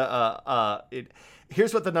what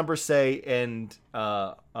here's what the numbers say, and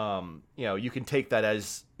you can take that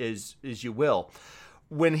as you will.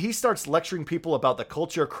 When he starts lecturing people about the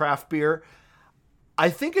culture of craft beer, I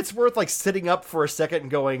think it's worth like sitting up for a second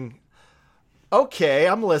and going, okay,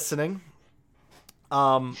 I'm listening.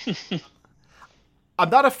 I'm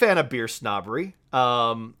not a fan of beer snobbery.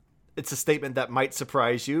 It's a statement that might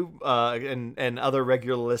surprise you and other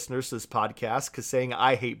regular listeners to this podcast, because saying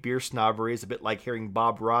I hate beer snobbery is a bit like hearing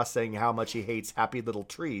Bob Ross saying how much he hates happy little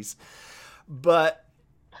trees. But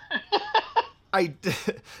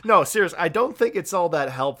no, seriously, I don't think it's all that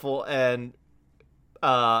helpful, and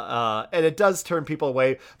it does turn people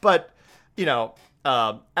away. But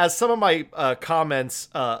as some of my comments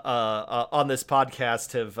on this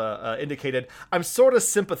podcast have indicated, I'm sort of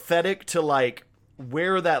sympathetic to like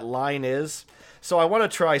where that line is. So I want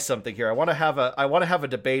to try something here. I want to have a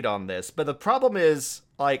debate on this. But the problem is,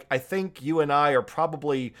 like, I think you and I are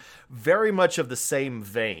probably very much of the same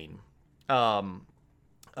vein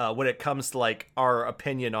when it comes to like our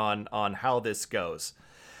opinion on how this goes.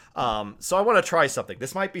 So I want to try something.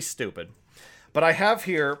 This might be stupid, but I have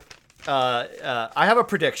here. I have a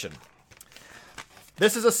prediction.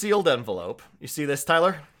 This is a sealed envelope. You see this,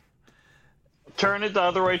 Tyler? Turn it the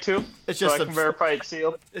other way too. It's just so I can verify it's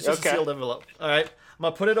sealed. It's just a sealed envelope. All right, I'm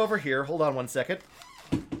gonna put it over here. Hold on one second.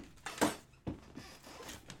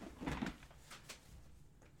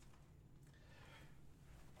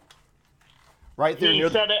 Right there. He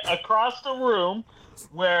set it across the room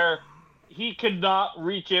where he could not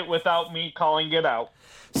reach it without me calling it out.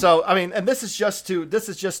 So, I mean, and this is just to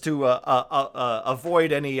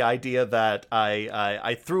avoid any idea that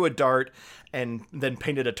I threw a dart and then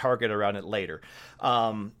painted a target around it later.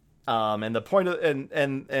 And the point of the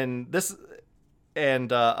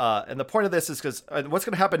point of this is because what's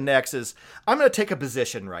going to happen next is I'm going to take a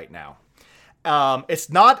position right now. It's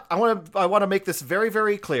not. I want to make this very,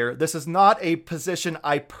 very clear. This is not a position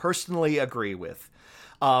I personally agree with.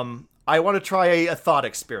 I want to try a thought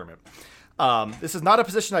experiment. This is not a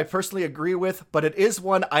position I personally agree with, but it is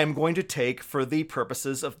one I am going to take for the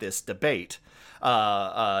purposes of this debate.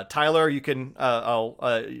 Tyler, you can.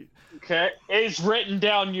 Okay, it's written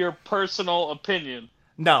down your personal opinion.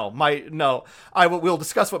 No. We'll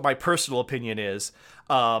discuss what my personal opinion is.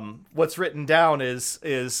 What's written down is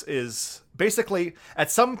basically at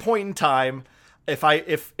some point in time, if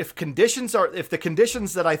the conditions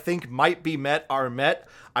that I think might be met are met,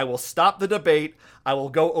 I will stop the debate. I will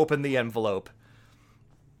go open the envelope.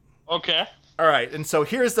 Okay. All right, and so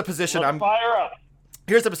here's the position fire up.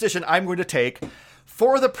 Here's the position I'm going to take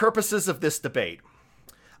for the purposes of this debate.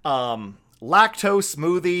 Lactose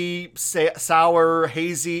smoothie, sour,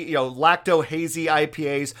 hazy, lacto hazy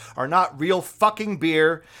IPAs are not real fucking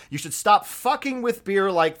beer. You should stop fucking with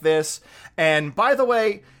beer like this. And by the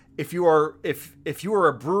way, if you are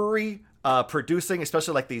a brewery producing,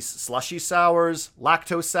 especially like these slushy sours,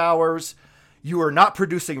 lactose sours, you are not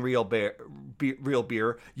producing real beer.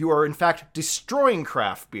 You are in fact destroying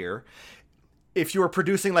craft beer. If you are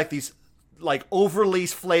producing like these like overly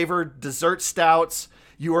flavored dessert stouts,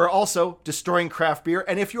 you are also destroying craft beer.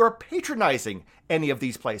 And if you are patronizing any of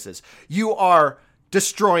these places, you are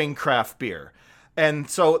destroying craft beer. And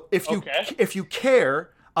so if you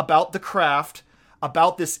care about the craft,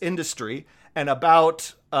 about this industry, and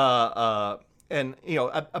about about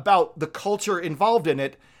the culture involved in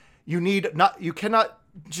it, you cannot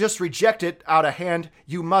just reject it out of hand.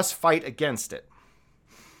 You must fight against it.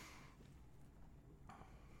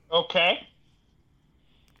 Okay.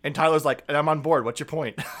 And Tyler's like, and I'm on board. What's your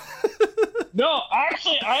point? No,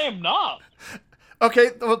 actually, I am not. Okay,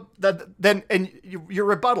 well, then your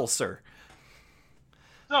rebuttal, sir.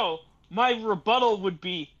 So, my rebuttal would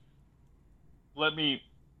be, let me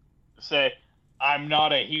say, I'm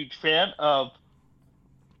not a huge fan of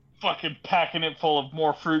fucking packing it full of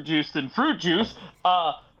more fruit juice than fruit juice,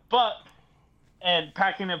 and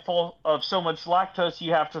packing it full of so much lactose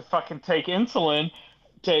you have to fucking take insulin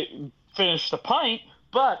to finish the pint.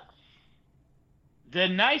 But the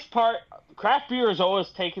nice part, craft beer has always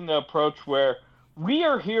taken the approach where we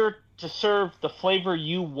are here to serve the flavor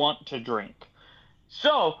you want to drink.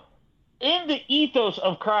 So, in the ethos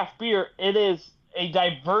of craft beer, it is a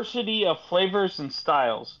diversity of flavors and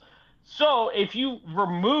styles. So, if you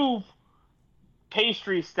remove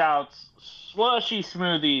pastry stouts, slushy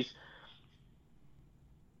smoothies,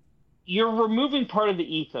 you're removing part of the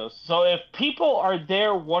ethos. So if people are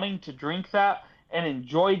there wanting to drink that and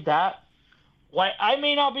enjoy that, why I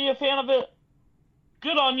may not be a fan of it,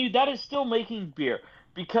 good on you. That is still making beer.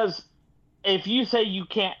 Because if you say you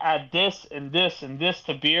can't add this and this and this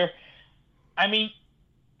to beer, I mean,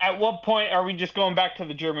 at what point are we just going back to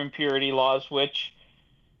the German purity laws, which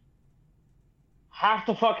half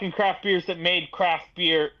the fucking craft beers that made craft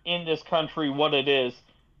beer in this country what it is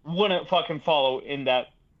wouldn't fucking follow in that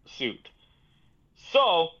suit.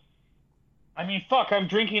 So, I mean, fuck, I'm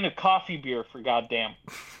drinking a coffee beer for goddamn.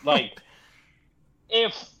 Like,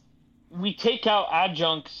 if we take out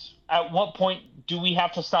adjuncts, at what point do we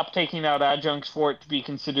have to stop taking out adjuncts for it to be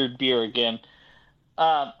considered beer again?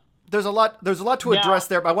 There's a lot to address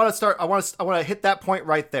there, but I want to hit that point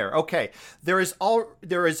right there. Okay. There is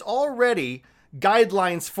already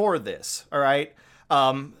guidelines for this. All right.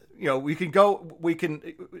 The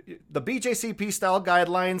BJCP style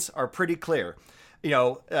guidelines are pretty clear.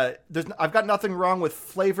 I've got nothing wrong with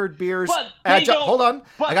flavored beers. Hold on.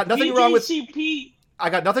 I got nothing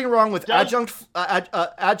wrong with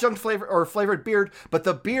adjunct flavor or flavored beer, but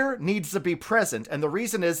the beer needs to be present. And the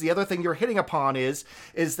reason is, the other thing you're hitting upon is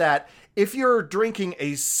that if you're drinking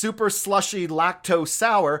a super slushy lactose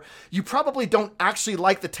sour, you probably don't actually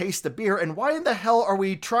like the taste of beer. And why in the hell are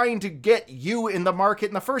we trying to get you in the market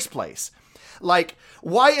in the first place? Like,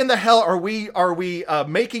 why in the hell are we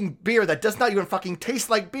making beer that does not even fucking taste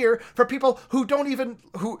like beer for people who don't even,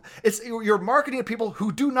 you're marketing to people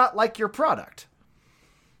who do not like your product?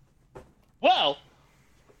 Well,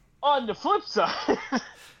 on the flip side...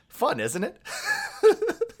 Fun, isn't it?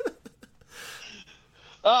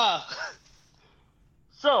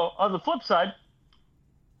 So, on the flip side,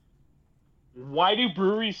 why do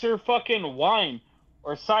breweries serve fucking wine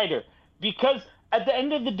or cider? Because at the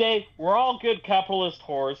end of the day, we're all good capitalist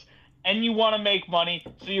whores, and you want to make money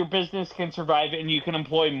so your business can survive and you can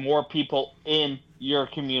employ more people in your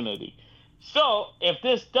community. So, if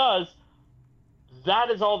this does,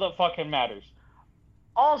 that is all that fucking matters.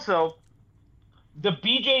 Also, the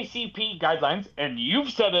BJCP guidelines, and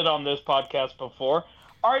you've said it on this podcast before,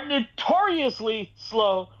 are notoriously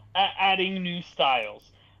slow at adding new styles.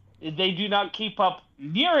 They do not keep up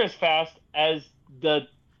near as fast as the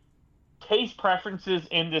taste preferences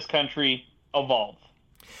in this country evolve.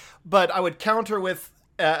 But I would counter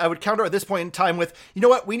at this point in time with, you know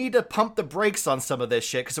what, we need to pump the brakes on some of this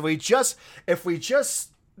shit, because if we just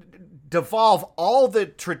devolve all the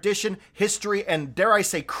tradition, history, and dare I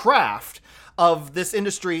say craft of this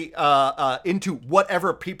industry into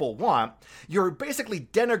whatever people want, you're basically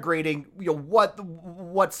denigrating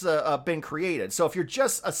what's been created. So if you're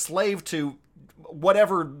just a slave to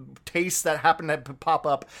whatever tastes that happen to pop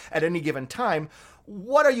up at any given time,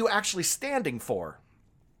 what are you actually standing for?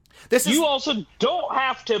 You also don't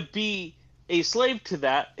have to be a slave to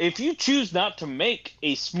that. If you choose not to make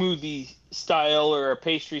a smoothie style or a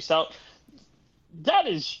pastry style, that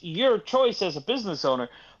is your choice as a business owner.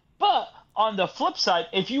 But on the flip side,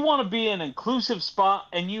 if you want to be an inclusive spot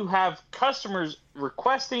and you have customers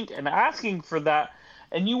requesting and asking for that,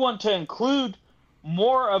 and you want to include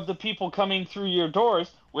more of the people coming through your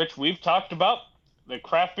doors, which we've talked about, the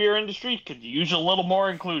craft beer industry could use a little more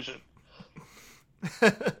inclusion.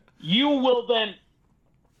 You will then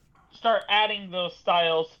start adding those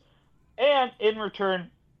styles, and in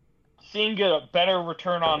return, seeing a better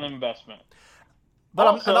return on investment.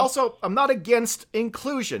 But I'm not against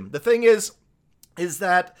inclusion. The thing is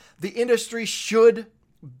that the industry should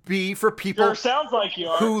be for people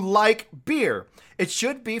who like beer. It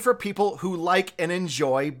should be for people who like and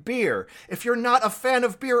enjoy beer. If you're not a fan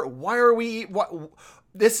of beer, why are we?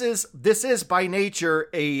 This is by nature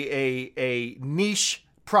a niche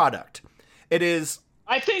product. It is.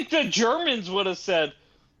 I think the Germans would have said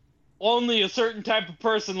only a certain type of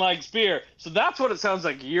person likes beer. So that's what it sounds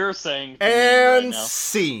like you're saying. And right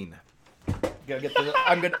scene.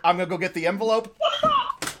 I'm gonna go get the envelope.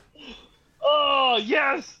 Oh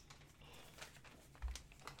yes.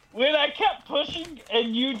 When I kept pushing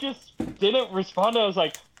and you just didn't respond, I was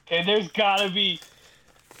like, okay, there's gotta be.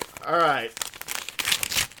 All right.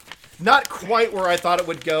 Not quite where I thought it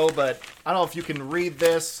would go, but I don't know if you can read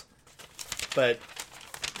this, but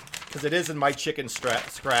because it is in my chicken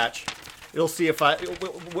scratch. It'll see if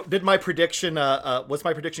did my prediction. Was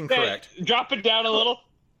my prediction correct? Drop it down a little.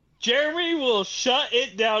 Jeremy will shut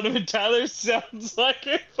it down when Tyler sounds like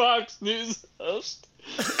a Fox News host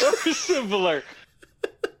or similar.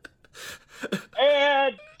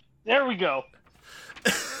 And there we go.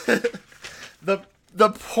 The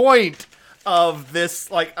point of this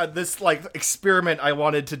experiment I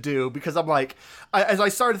wanted to do, because I'm like, as I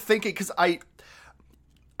started thinking, because I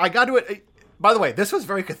got to it. By the way, this was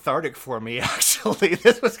very cathartic for me. Actually,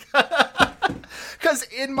 this was because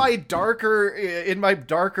in my darker,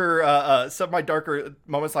 some of my darker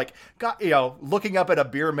moments, like, God, looking up at a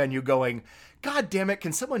beer menu, going, God damn it,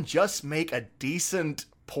 can someone just make a decent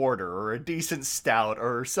porter or a decent stout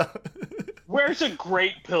or something? Where's a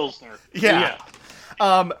great pilsner? Yeah.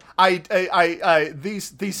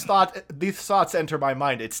 These thoughts enter my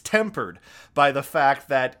mind. It's tempered by the fact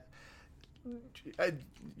that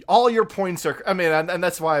all your points are. I mean, and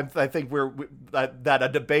that's why I think that a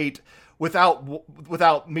debate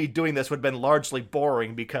without me doing this would have been largely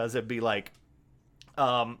boring, because it'd be like,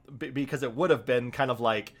 because it would have been kind of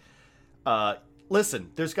like,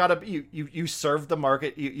 listen, there's got to be you serve the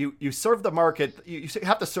market, you serve the market, you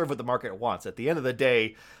have to serve what the market wants. At the end of the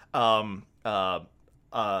day, that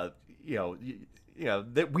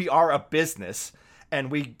we are a business and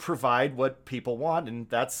we provide what people want, and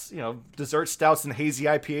that's, dessert stouts and hazy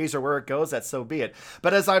IPAs are where it goes. That's so be it.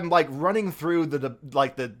 But as I'm like running through the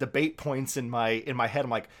debate points in my head, I'm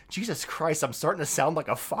like, Jesus Christ, I'm starting to sound like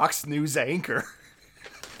a Fox News anchor.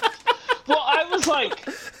 Well, I was like,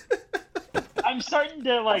 I'm starting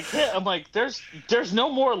to like hit. I'm like, there's no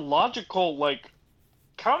more logical like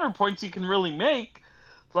counterpoints you can really make.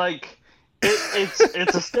 Like, it's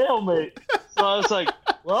a stalemate. So I was like,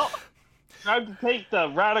 well, time to take the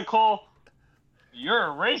radical, you're a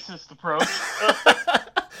racist approach.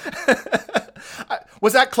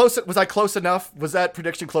 Was that close? Was I close enough? Was that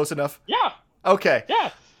prediction close enough? Yeah. Okay. Yeah.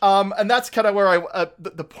 And that's kind of where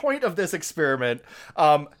the point of this experiment.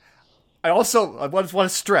 I want to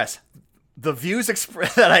stress, the views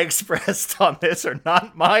that I expressed on this are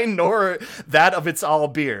not mine nor that of It's All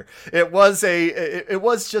Beer. It was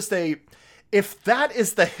just a, if that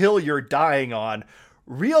is the hill you're dying on,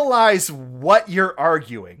 realize what you're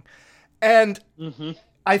arguing. And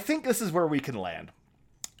I think this is where we can land.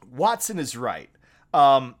 Watson is right.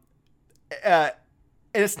 And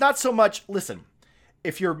it's not so much, listen,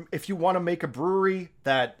 if you want to make a brewery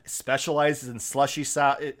that specializes in slushy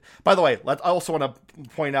by the way, I also want to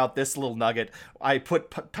point out this little nugget. I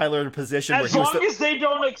put Tyler in a position where as long as they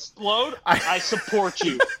don't explode, I support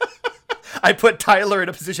you. I put Tyler in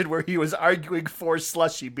a position where he was arguing for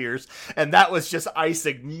slushy beers, and that was just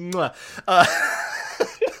icing.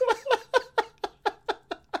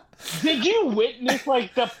 Did you witness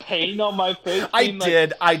like the pain on my face? I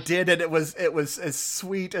did, and it was as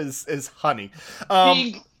sweet as honey.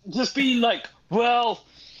 Being like, well,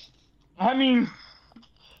 I mean,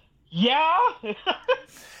 yeah.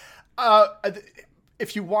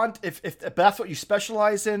 If you want, if that's what you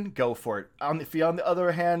specialize in, go for it. If you, on the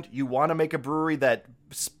other hand, you want to make a brewery that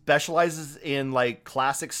specializes in like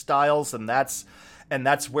classic styles, and that's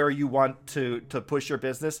where you want to push your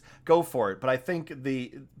business, go for it. But I think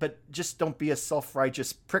but just don't be a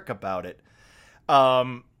self-righteous prick about it.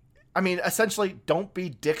 I mean, essentially, don't be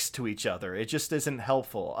dicks to each other. It just isn't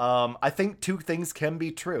helpful. I think two things can be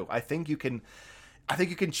true. I think you can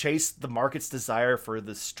chase the market's desire for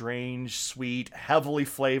the strange, sweet, heavily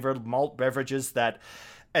flavored malt beverages that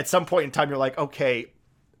at some point in time you're like, okay,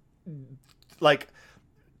 like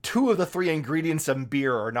 2 of the 3 ingredients in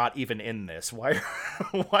beer are not even in this. Why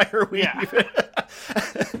are we even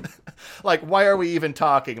like, why are we even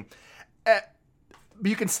talking?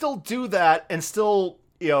 You can still do that and still,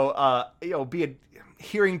 be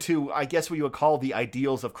adhering to, I guess, what you would call the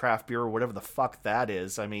ideals of craft beer or whatever the fuck that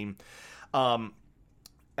is. I mean, I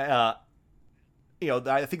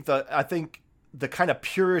think the kind of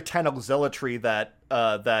puritanical zealotry that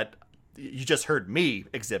you just heard me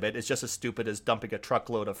exhibit is just as stupid as dumping a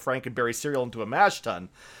truckload of Frankenberry cereal into a mash tun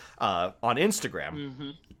on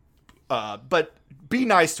Instagram. But be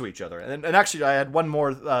nice to each other. And actually, I had one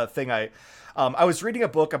more thing. I was reading a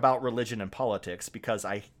book about religion and politics because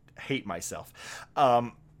I hate myself.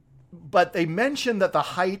 But they mentioned that the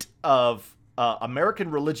height of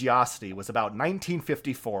American religiosity was about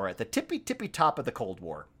 1954 at the tippy top of the Cold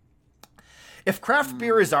War. If craft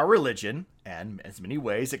beer is our religion, and in as many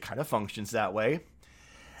ways it kind of functions that way,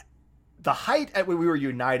 the height at which we were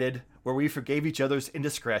united, where we forgave each other's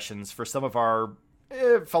indiscretions for some of our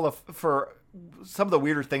for some of the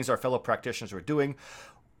weirder things our fellow practitioners were doing,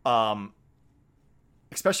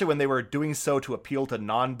 especially when they were doing so to appeal to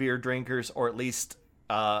non-beer drinkers, or at least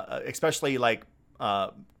especially like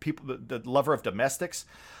people, the lover of domestics.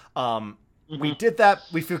 We did that.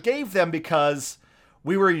 We forgave them because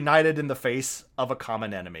we were united in the face of a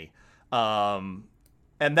common enemy. And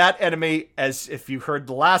that enemy, as if you heard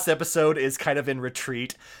the last episode, is kind of in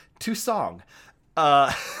retreat to song.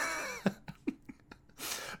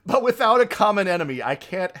 But without a common enemy, I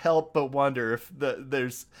can't help but wonder if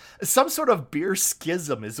there's some sort of beer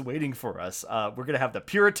schism is waiting for us. We're going to have the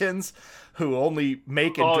Puritans who only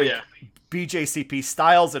make and drink BJCP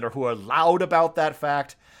styles and who are loud about that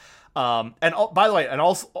fact. And by the way, and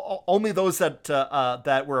also only those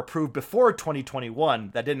that were approved before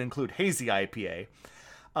 2021 that didn't include hazy IPA.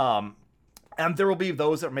 And there will be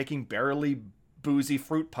those that are making barely boozy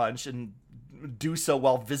fruit punch and do so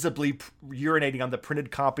while visibly urinating on the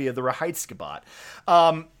printed copy of the Reheitsgebot.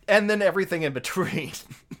 And then everything in between.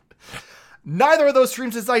 Neither of those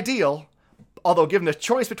streams is ideal. Although, given a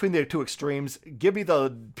choice between the two extremes, give me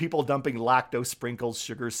the people dumping lactose sprinkles,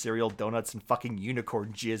 sugar, cereal, donuts, and fucking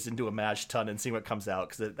unicorn jizz into a mash tun and see what comes out,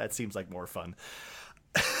 because that seems like more fun.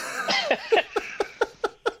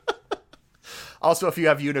 Also, if you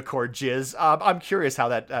have unicorn jizz, I'm curious how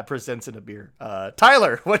that presents in a beer.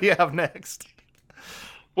 Tyler, what do you have next?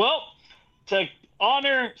 Well, to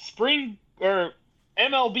honor spring or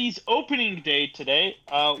MLB's opening day today,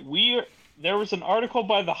 there was an article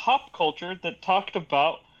by the Hop Culture that talked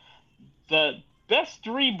about the best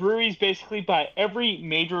 3 breweries basically by every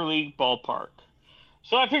major league ballpark.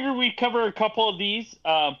 So I figured we'd cover a couple of these.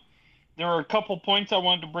 There were a couple points I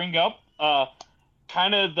wanted to bring up.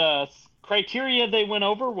 Kind of the criteria they went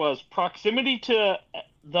over was proximity to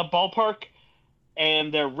the ballpark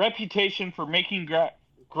and their reputation for making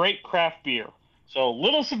great craft beer. So a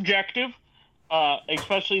little subjective,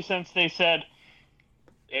 especially since they said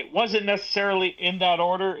it wasn't necessarily in that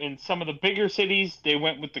order. In some of the bigger cities, they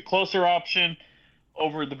went with the closer option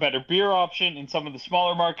over the better beer option. In some of the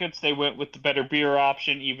smaller markets, they went with the better beer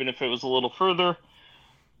option, even if it was a little further.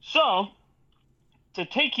 So, to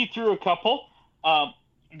take you through a couple, I'm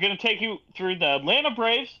going to take you through the Atlanta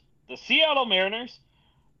Braves, the Seattle Mariners,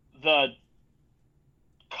 the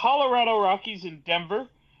Colorado Rockies in Denver,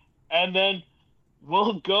 and then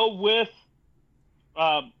we'll go with,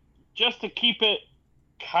 just to keep it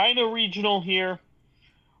kind of regional here,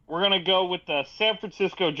 we're going to go with the San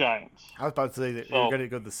Francisco Giants. I was about to say that you're going to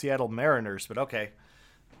go with the Seattle Mariners, but okay.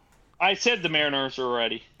 I said the Mariners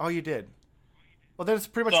already. Oh, you did? Well, then it's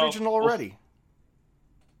pretty much regional already.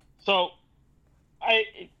 So,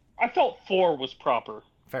 I felt 4 was proper.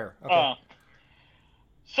 Fair, okay.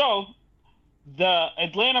 So, the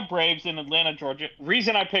Atlanta Braves in Atlanta, Georgia.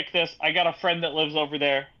 Reason I picked this, I got a friend that lives over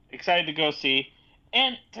there. Excited to go see.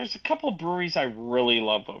 And there's a couple breweries I really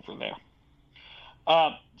love over there.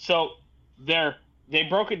 So they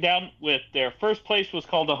broke it down with their first place was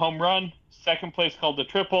called a home run, second place called a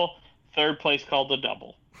triple, third place called a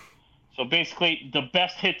double. So basically, the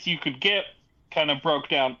best hits you could get kind of broke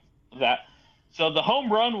down that. So the home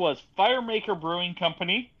run was Firemaker Brewing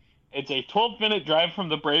Company. It's a 12-minute drive from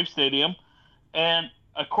the Brave Stadium. And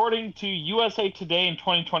according to USA Today in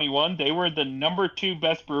 2021, they were the number 2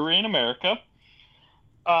 best brewery in America.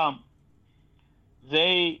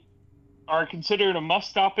 They are considered a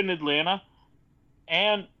must-stop in Atlanta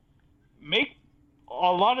and make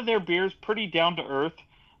a lot of their beers pretty down-to-earth.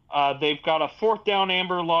 They've got a 4th Down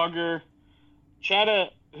Amber Lager,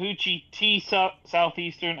 Chattahoochee Tea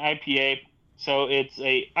Southeastern IPA, so it's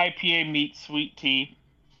a IPA meets sweet tea.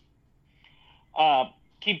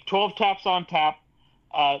 Keep 12 taps on tap.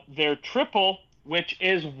 Their triple, which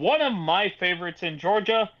is one of my favorites in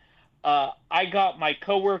Georgia. I got my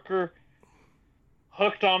coworker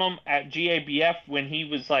hooked on them at GABF when he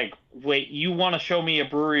was like, wait, you want to show me a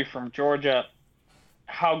brewery from Georgia?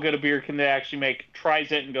 How good a beer can they actually make?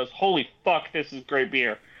 Tries it and goes, holy fuck, this is great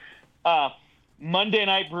beer. Monday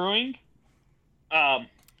Night Brewing.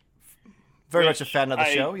 Very much a fan of the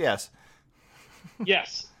show, yes.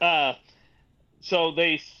 Yes. So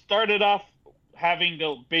they started off having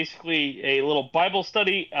basically a little Bible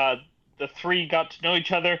study. The 3 got to know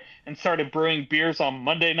each other and started brewing beers on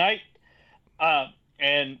Monday night.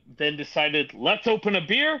 And then decided, let's open a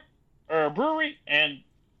brewery. And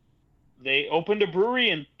they opened a brewery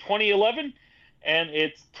in 2011, and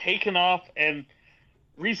it's taken off. And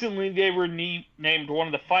recently they were named one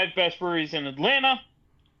of the 5 best breweries in Atlanta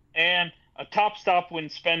and a top stop when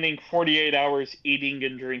spending 48 hours eating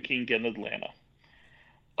and drinking in Atlanta.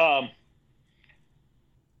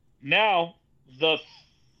 Now, the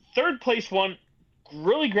third place one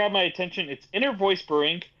really grabbed my attention. It's Inner Voice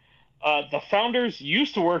Brewing. The founders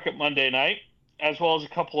used to work at Monday Night, as well as a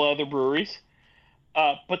couple of other breweries.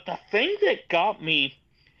 But the thing that got me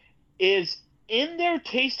is in their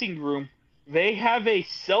tasting room, they have a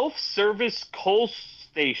self-service coal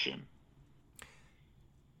station.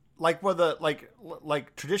 Like where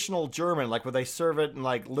like traditional German, like where they serve it in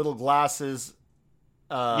like little glasses.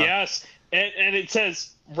 Yes, and it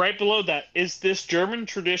says right below that, is this German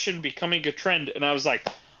tradition becoming a trend? And I was like,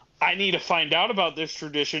 I need to find out about this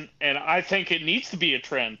tradition, and I think it needs to be a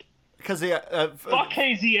trend. Because Fuck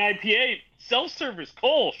hazy IPA, self-service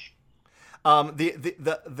Kolsch.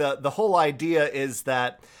 The whole idea is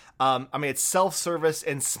that it's self-service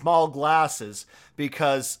in small glasses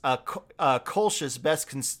because Kolsch is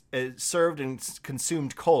best served and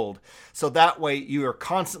consumed cold. So that way you are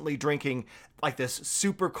constantly drinking like this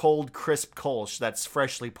super cold, crisp Kolsch that's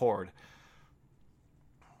freshly poured.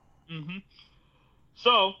 Mm-hmm.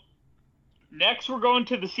 So, next we're going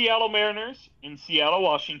to the Seattle Mariners in Seattle,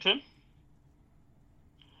 Washington.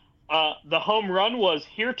 The home run was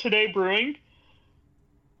Here Today Brewing,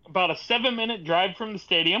 about a 7-minute drive from the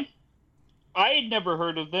stadium. I had never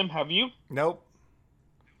heard of them. Have you? Nope.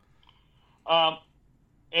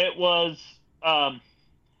 It was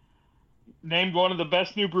named one of the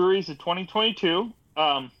best new breweries of 2022.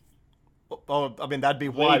 That'd be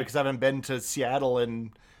why, because I haven't been to Seattle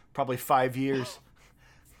in probably 5 years.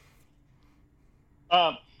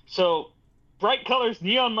 So, bright colors,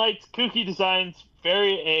 neon lights, kooky designs,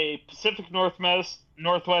 very a Pacific Northwest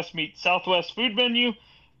meets Southwest food menu,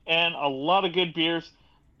 and a lot of good beers.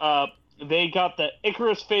 They got the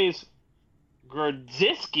Icarus Phase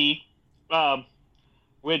Grodzisky,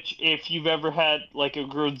 which if you've ever had like a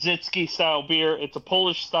Grodzisky style beer, it's a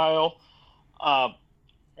Polish style.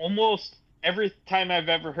 Almost every time I've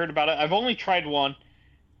ever heard about it, I've only tried one,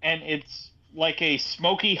 and it's like a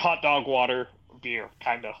smoky hot dog water beer,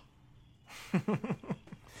 kind of.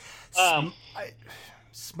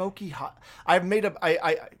 Smoky hot. I've made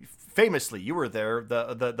I famously, you were there,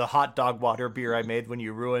 the hot dog water beer I made when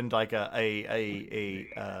you ruined like Yep,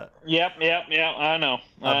 I know.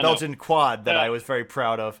 Belgian quad that I was very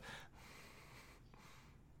proud of.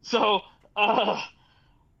 So,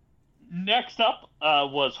 next up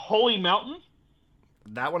was Holy Mountain.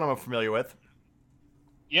 That one I'm familiar with.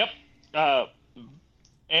 Yep.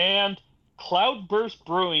 And Cloudburst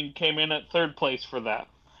Brewing came in at third place for that.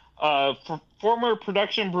 Former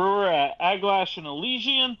production brewer at Aglash and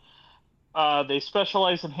Elysian. They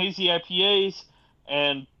specialize in hazy IPAs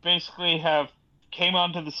and basically came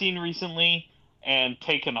onto the scene recently and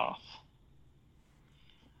taken off.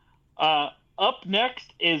 Up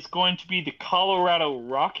next is going to be the Colorado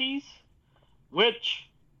Rockies, which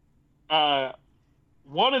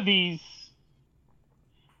one of these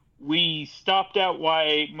we stopped at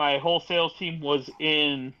while my whole sales team was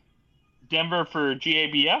in Denver for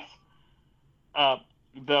GABF.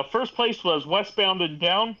 The first place was Westbound and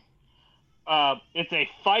Down. It's a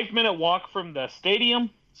 5-minute walk from the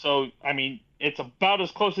stadium, so I mean it's about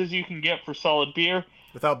as close as you can get for solid beer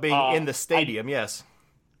without being in the stadium. Yes.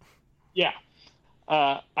 Yeah.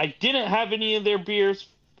 I didn't have any of their beers,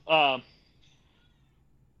 but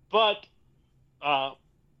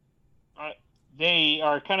they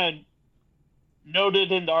are kind of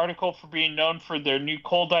noted in the article for being known for their new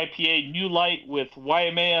cold IPA, New Light, with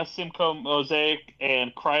Waimea, Simcoe, Mosaic,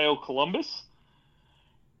 and Cryo Columbus.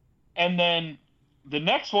 And then the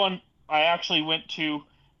next one I actually went to.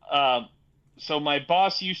 So my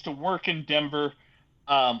boss used to work in Denver,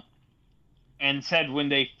 and said when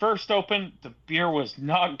they first opened, the beer was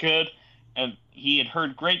not good, and he had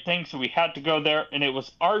heard great things, so we had to go there. And it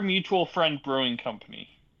was Our Mutual Friend Brewing Company,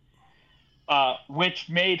 which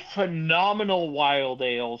made phenomenal wild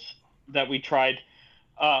ales that we tried.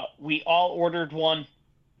 We all ordered one.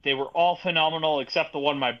 They were all phenomenal, except the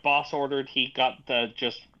one my boss ordered. He got the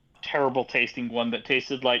just terrible tasting one that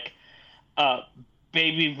tasted like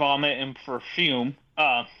baby vomit and perfume.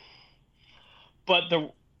 But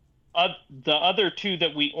the other two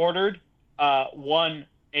that we ordered won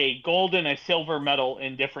a gold and a silver medal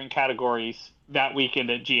in different categories that weekend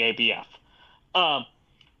at GABF.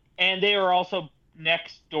 And they are also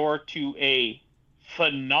next door to a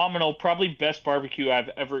phenomenal, probably best barbecue I've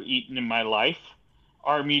ever eaten in my life,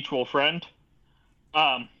 Our Mutual Friend.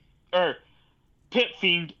 Pit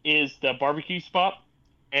Fiend is the barbecue spot,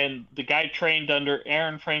 and the guy trained under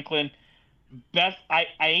Aaron Franklin. I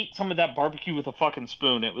ate some of that barbecue with a fucking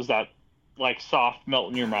spoon. It was that, like, soft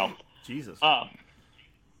melt in your mouth. Jesus.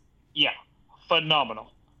 Yeah,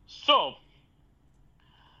 phenomenal. So,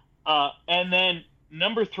 and then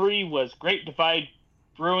number 3 was Great Divide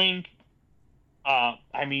Brewing.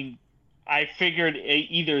 I figured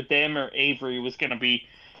either them or Avery was going to be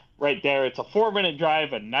right there. It's a 4-minute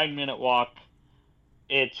drive, a 9-minute walk.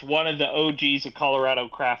 It's one of the OGs of Colorado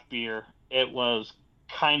craft beer. It was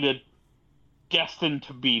kind of destined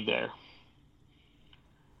to be there.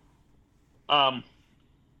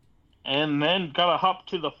 And then got to hop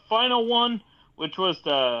to the final one, which was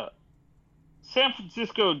the San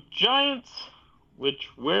Francisco Giants, which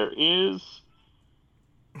where is...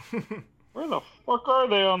 Where the fuck are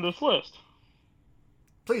they on this list?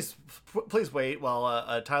 Please wait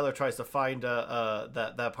while Tyler tries to find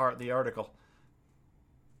that part in the article.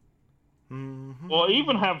 Well, I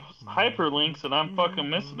even have hyperlinks, and I'm fucking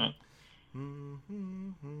missing it.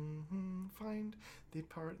 Find the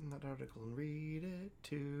part in that article and read it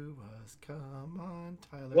to us. Come on,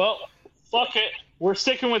 Tyler. Well, fuck it. We're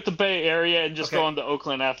sticking with the Bay Area and just going to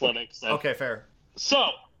Oakland Athletics. Then. Okay, fair.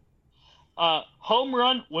 So, home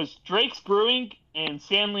run was Drake's Brewing in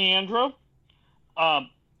San Leandro,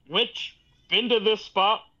 which, been to this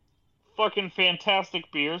spot, fucking fantastic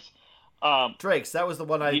beers. Drake's, that was the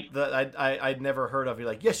one I'd never heard of. You're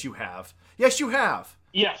like, yes, you have. Yes, you have.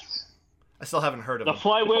 Yes. I still haven't heard of the them.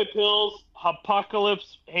 Flyway Pills,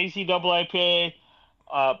 Apocalypse, Hazy Double IPA,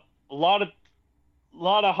 a lot of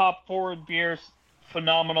hop forward beers,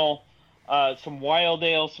 phenomenal. Some wild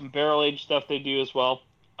ale, some barrel aged stuff they do as well.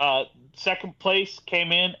 Second place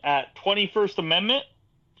came in at 21st Amendment,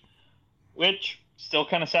 which still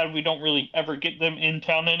kind of sad we don't really ever get them in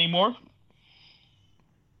town anymore.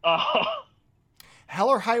 Hell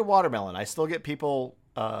or High Watermelon. I still get people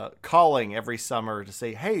calling every summer to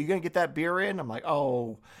say, "Hey, you gonna get that beer in?" I'm like,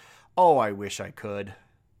 "Oh, I wish I could."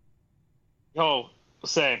 Oh,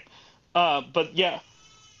 same. But yeah,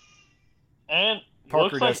 and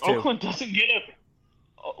Parker looks like does too. Oakland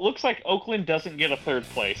doesn't get a third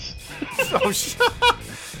place. Oh,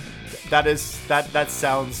 that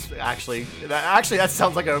sounds that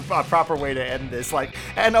sounds like a proper way to end this. Like,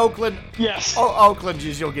 and Oakland, yes. Oh, Oakland,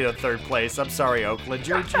 you'll get a third place. I'm sorry, Oakland.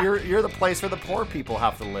 You're the place where the poor people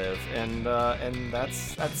have to live, and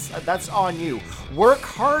that's on you. Work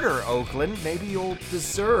harder, Oakland. Maybe you'll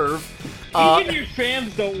deserve. Even your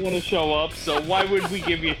fans don't want to show up, so why would we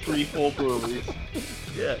give you 3 full breweries?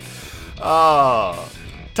 Yeah.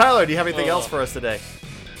 Tyler, do you have anything else for us today?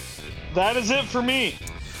 That is it for me.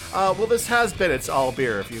 Well, this has been It's All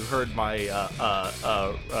Beer. If you heard my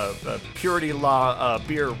purity law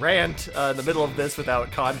beer rant in the middle of this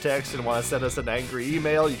without context and want to send us an angry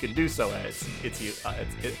email, you can do so at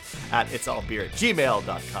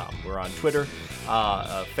itsallbeer@gmail.com. We're on Twitter,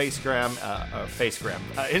 Instagram,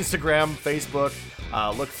 Facebook.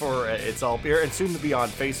 Look for It's All Beer, and soon to be on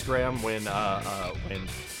Facegram when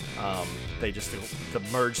they just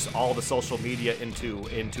merge all the social media into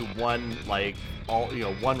one, like,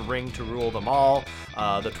 one ring to rule them all.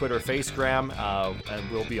 The Twitter Facegram,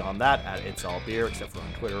 and we'll be on that at It's All Beer, except for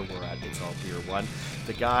on Twitter we're at It's All Beer 1.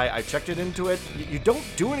 The guy, I checked it into it. You don't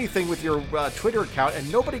do anything with your Twitter account,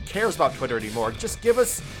 and nobody cares about Twitter anymore. Just give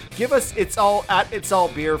us It's All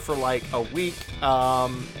Beer for like a week,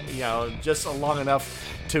 just long enough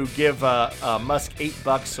to give Musk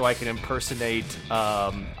 $8 so I can impersonate,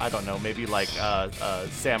 I don't know, maybe like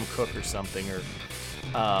Sam Cooke or something, or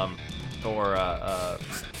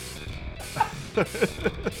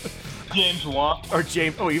James Watt. Or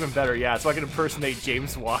James. Oh, even better, yeah. So I can impersonate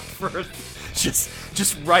James Watt for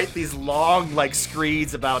just write these long like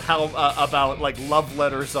screeds about how about like love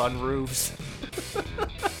letters on roofs.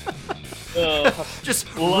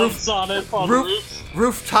 Just love sonnet on roofs.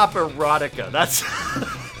 Rooftop erotica. That's.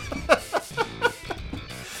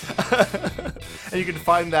 And you can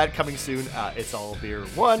find that coming soon. It's All Beer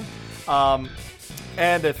 1.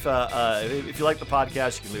 And if you like the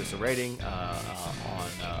podcast, you can leave us a rating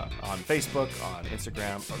on Facebook, on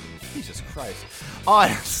Instagram, or Jesus Christ, on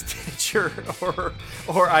Stitcher or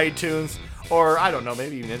iTunes, or I don't know,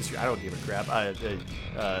 maybe even Instagram. I don't give a crap.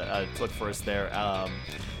 Look for us there.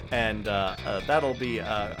 And that'll be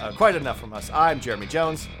quite enough from us. I'm Jeremy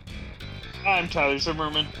Jones. I'm Tyler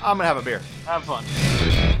Zimmerman. I'm gonna have a beer. Have fun.